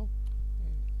below.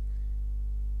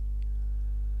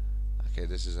 Okay,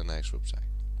 this is a nice website.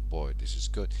 Boy, this is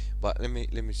good. But let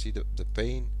me see the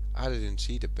pane. I didn't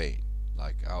see the pane.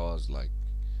 Like, I was like,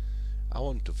 I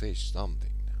want to fish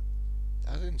something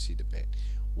now. I didn't see the pane.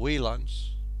 We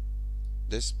launch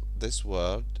this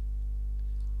word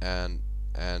and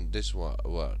this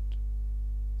word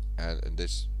and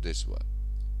this word,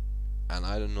 and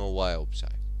I don't know why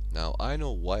website. Now I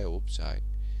know why website.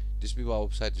 This be our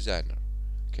website designer.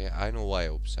 Okay, I know why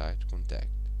website contact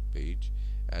page,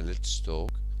 and let's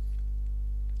talk.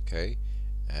 Okay,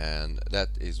 and that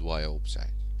is why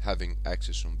website, having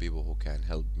access from people who can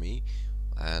help me,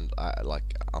 and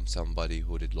I'm somebody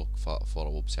who did look for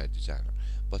a website designer.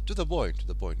 But to the point,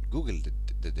 Google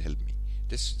did help me.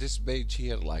 This page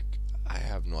here, like, I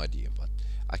have no idea, but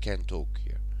I can talk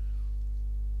here.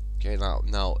 Okay,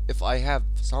 now if I have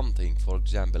something, for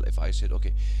example, if I said,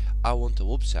 okay, I want a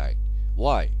website,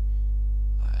 why?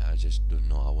 I just don't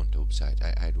know. I want a website.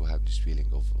 I do have this feeling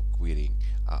of querying.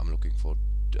 I'm looking for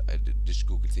this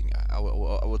Google thing. I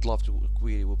would love to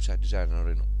query website designer,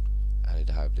 you know. And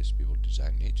I have this people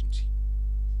design agency,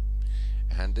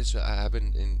 and this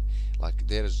happened in, like,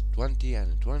 there's 20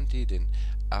 and 20. Then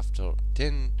after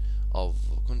 10 of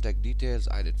contact details,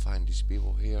 I did find these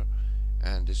people here,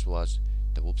 and this was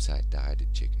the website that I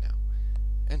did check now.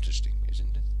 Interesting,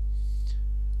 isn't it?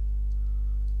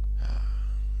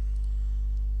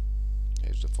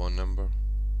 Here's the phone number.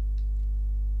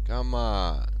 Come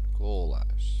on, call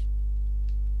us.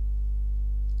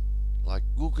 Like,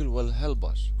 Google will help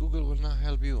us. Google will not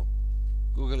help you.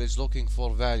 Google is looking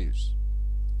for values.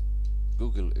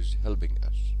 Google is helping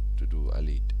us to do a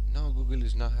lead. No, Google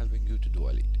is not helping you to do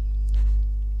a lead.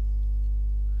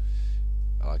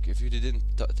 Like, if you didn't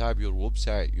type your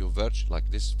website, your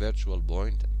like this virtual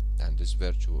point and this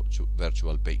virtual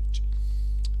page.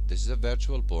 This is a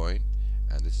virtual point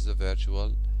and this is a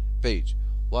virtual page.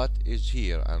 What is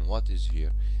here and what is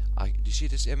here? Do you see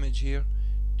this image here?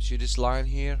 Do you see this line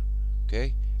here?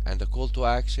 Okay, and the call to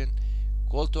action.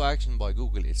 Call to action by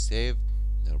Google is save,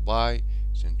 nearby,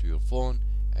 send to your phone,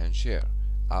 and share.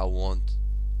 I want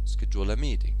schedule a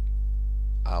meeting.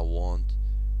 I want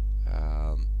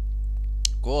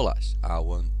call us. I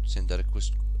want send a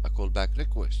request, a callback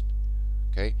request.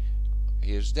 Okay,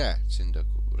 here's that. Send a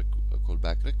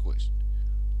callback request.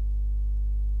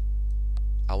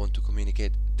 I want to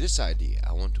communicate this idea.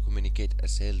 I want to communicate a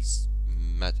sales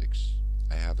matrix.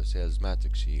 I have a sales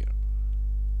matrix here.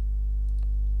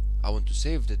 I want to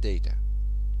save the data.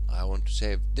 I want to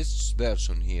save this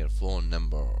person here, phone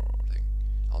number thing.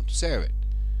 I want to save it.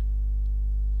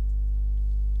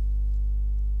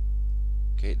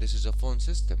 Okay, this is a phone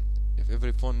system. If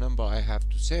every phone number I have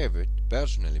to save it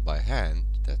personally by hand,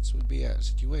 that will be a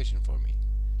situation for me.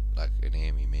 Like a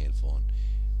name, email, phone.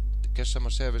 The customer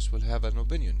service will have an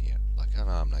opinion here. Like, oh,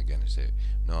 no, I'm not gonna save.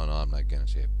 No, I'm not gonna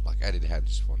save. Like, I didn't have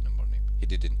this phone number name. He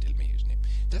didn't tell me his name.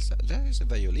 That is a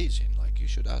violation. Like, you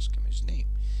should ask him his name.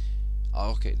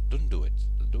 Okay, don't do it.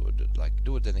 Do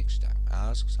it the next time.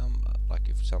 Ask like,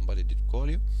 if somebody did call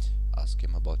you, ask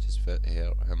him about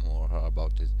him or her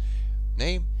about his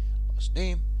name, last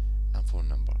name, and phone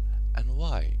number, and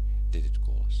why did it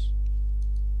call us.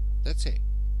 That's it.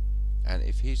 And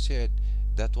if he said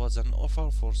that was an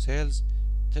offer for sales,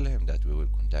 tell him that we will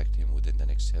contact him within the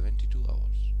next 72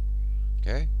 hours.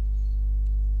 Okay?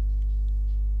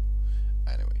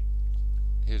 Anyway,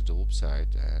 here's the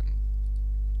website, and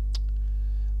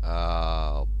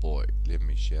boy, let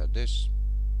me share this.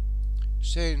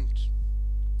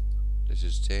 This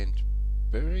is Saint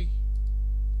Berry.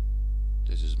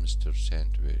 This is Mr.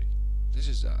 Saint Berry. This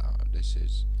is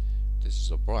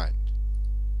a brand.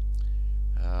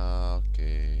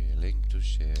 Okay, link to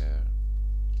share,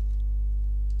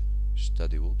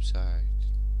 study website.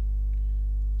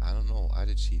 I don't know, I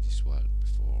did see this word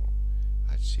before.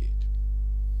 I'd see it.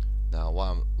 Now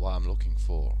what I'm looking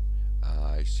for,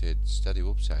 I said study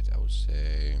website, I would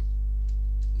say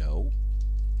no.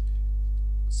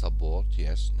 Support,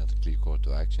 yes, not a clear call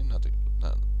to action,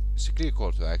 it's a clear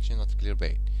call to action, not a clear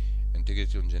bait.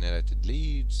 Integrity on generated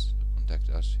leads, contact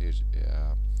us.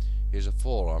 Here's a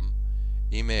forum,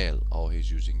 email. Oh, he's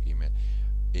using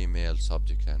email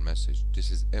subject and message.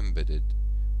 This is embedded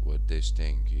with this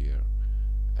thing here,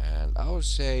 and I would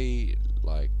say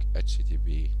like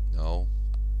HTTP. No,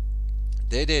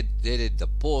 they did the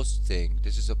post thing.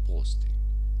 This is a post thing,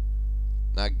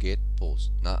 not get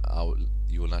post. Not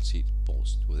you will not see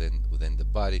post within the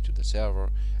body to the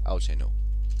server. I would say no.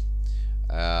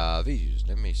 Videos,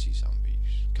 let me see some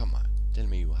videos. Come on, tell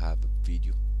me you have a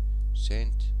video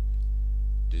sent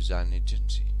design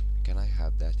agency. Can I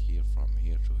have that here, from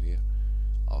here to here?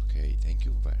 Okay, thank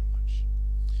you very much.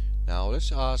 Now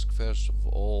let's ask, first of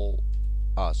all,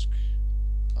 ask,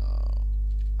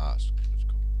 let's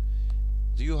go.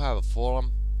 Do you have a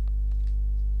forum,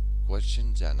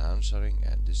 questions and answering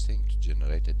and this thing to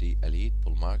generate a lead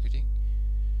pull marketing?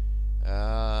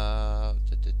 No,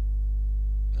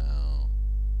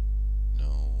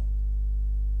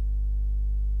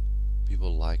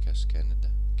 people like us,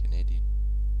 Canadian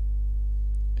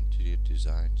interior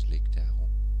designs, Lake Tahoe.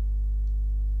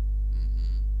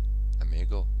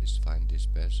 Amigo, let's find this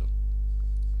person.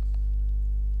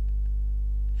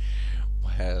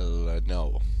 Well,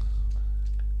 no.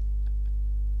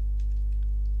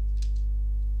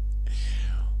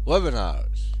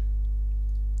 Webinars.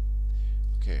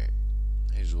 Okay,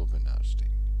 here's webinars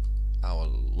thing. I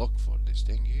will look for this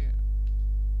thing here.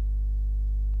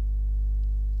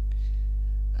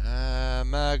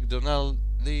 McDonald,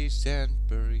 the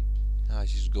Sandbury.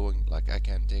 She's going like I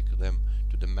can take them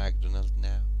to the McDonald's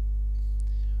now.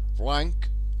 Frank.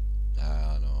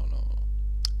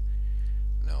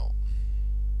 No.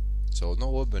 So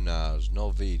no webinars,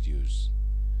 no videos,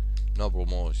 no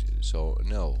promotion. So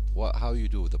no. How you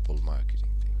do the pull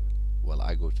marketing thing? Well,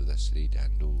 I go to the street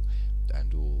and do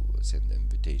send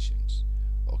invitations.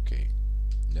 Okay.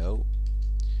 No.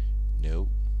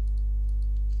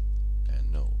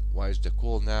 And no. Why is the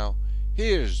call now?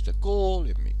 Here's the call.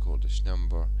 Let me call this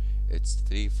number. It's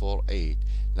 348.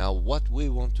 Now what we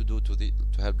want to do to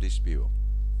help this people.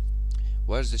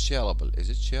 Where's the shareable? Is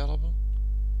it shareable?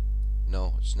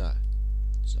 No, it's not.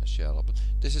 It's not shareable.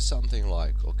 This is something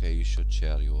like, okay, you should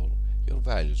share your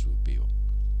values with people,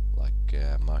 like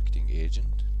marketing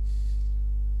agent.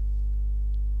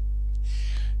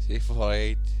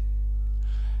 348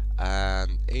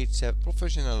 and 87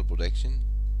 professional production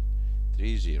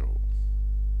 30.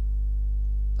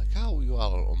 Like how you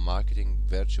are on marketing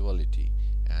virtuality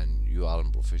and you are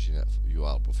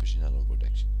professional on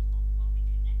production.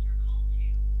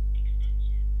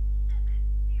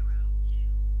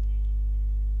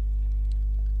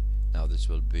 Now this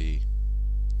will be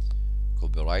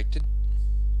copyrighted.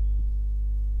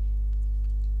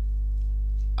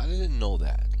 I didn't know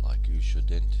that, like you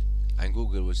shouldn't, and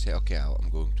Google will say, okay, I'm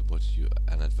going to put you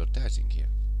an advertising here.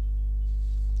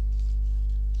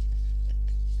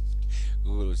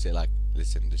 Google will say, like,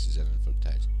 listen, this is an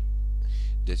advertising.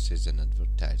 This is an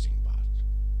advertising part.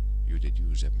 You did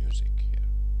use a music here.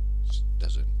 It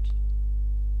doesn't.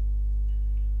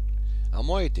 I'm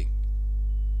waiting.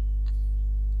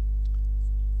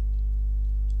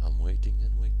 I'm waiting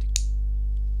and waiting.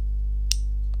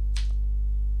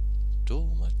 Too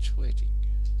much waiting.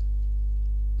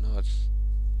 No, it's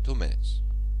 2 minutes.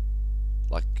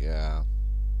 Like,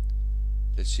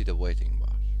 let's see the waiting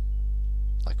bar.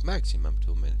 Like maximum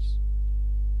 2 minutes.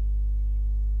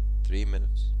 3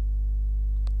 minutes.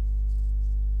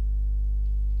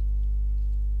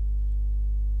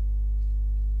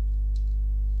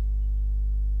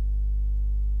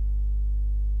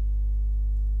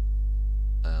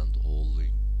 And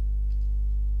holding.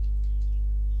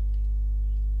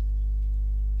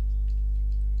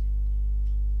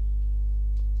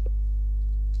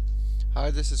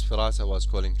 Hi, this is Firas. I was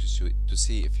calling to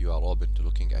see if you are open to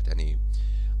looking at any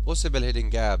possible hidden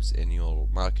gaps in your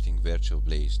marketing virtual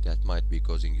place that might be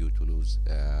causing you to lose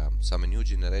some new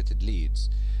generated leads.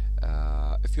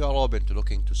 If you are open to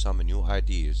looking to some new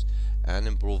ideas and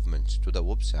improvements to the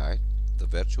website, the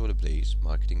virtual place,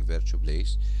 marketing virtual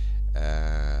place,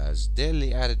 as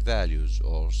daily added values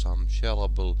or some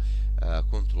shareable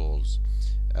controls,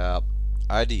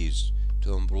 ideas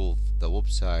to improve the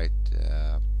website,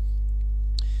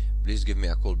 please give me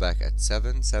a call back at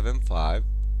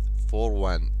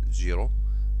 775-410-09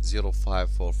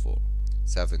 0544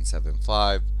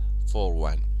 775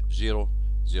 410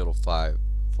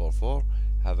 0544.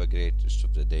 Have a great rest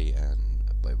of the day and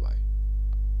bye bye.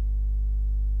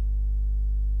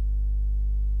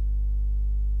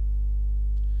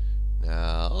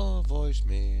 Now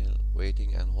voicemail,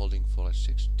 waiting and holding for a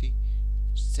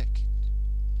 60-second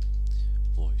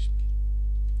voicemail.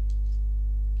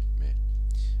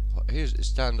 Here's a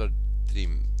standard 2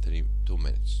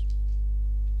 minutes,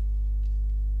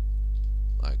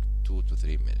 like 2 to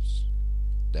 3 minutes.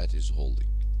 That is holding.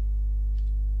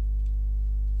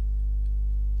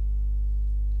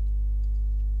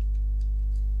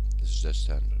 This is the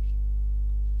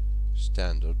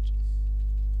standard.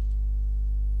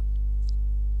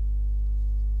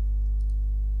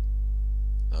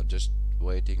 Now just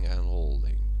waiting and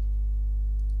holding.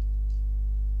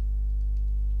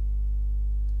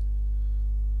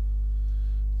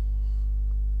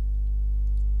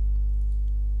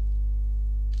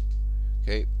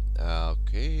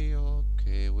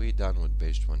 Okay, we done with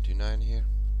page 29 here.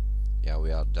 Yeah,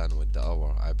 we are done with the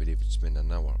hour. I believe it's been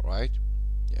an hour, right?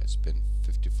 Yeah, it's been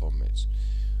 54 minutes.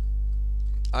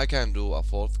 I can do a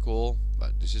fourth call,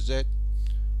 but this is it.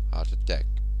 Heart attack.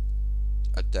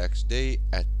 Attacks day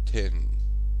at 10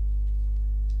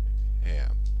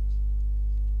 a.m.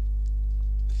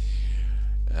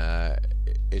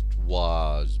 It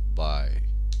was by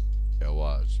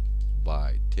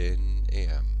 10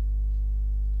 a.m.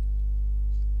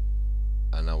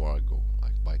 an hour ago,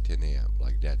 like by 10 a.m.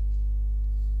 like that.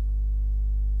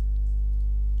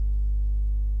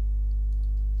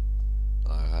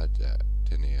 I had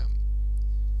 10 a.m.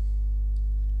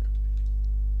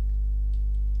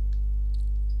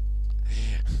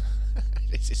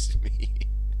 This is me.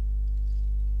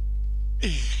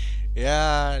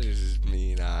 Yeah, this is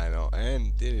me now, I know.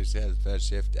 And TELEsales first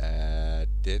shift at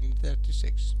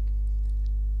 10:36.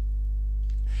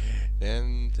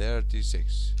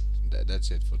 10:36.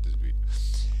 That's it for this video.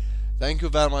 Thank you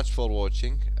very much for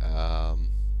watching.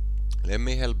 Let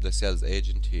me help the sales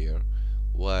agent here.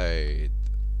 Wait.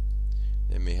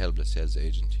 Let me help the sales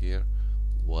agent here.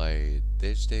 Wait,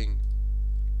 this thing.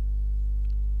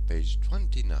 Page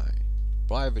 29.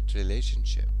 Private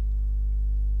relationship.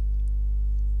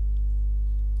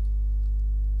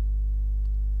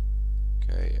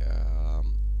 Okay,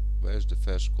 where's the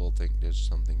first call thing? There's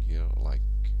something here, like,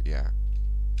 yeah.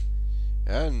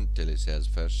 And TELEsales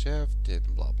first shift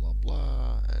and blah blah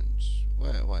blah. And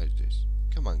why is this?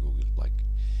 Come on, Google. Like,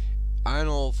 I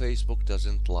know Facebook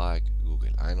doesn't like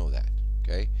Google. I know that.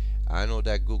 Okay, I know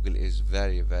that Google is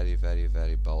very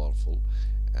powerful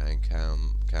and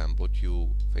can put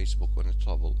you Facebook in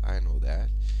trouble. I know that,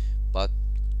 but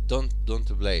don't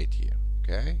play it here.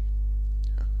 Okay.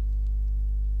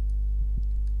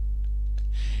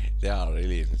 They are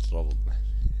really in trouble, man.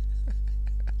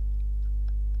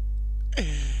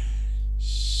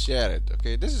 Share it.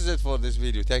 Okay, this is it for this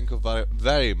video. Thank you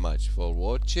very much for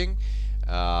watching.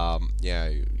 Yeah,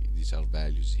 these are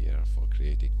values here for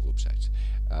creating websites.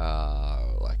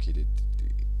 Like he did,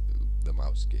 the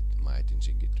mouse get my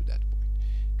attention get to that point.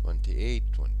 28,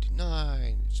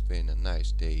 29. It's been a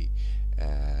nice day,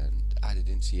 and I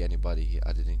didn't see anybody here.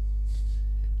 I didn't.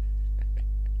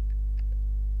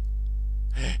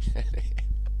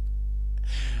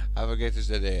 Have a great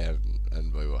day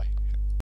and bye bye.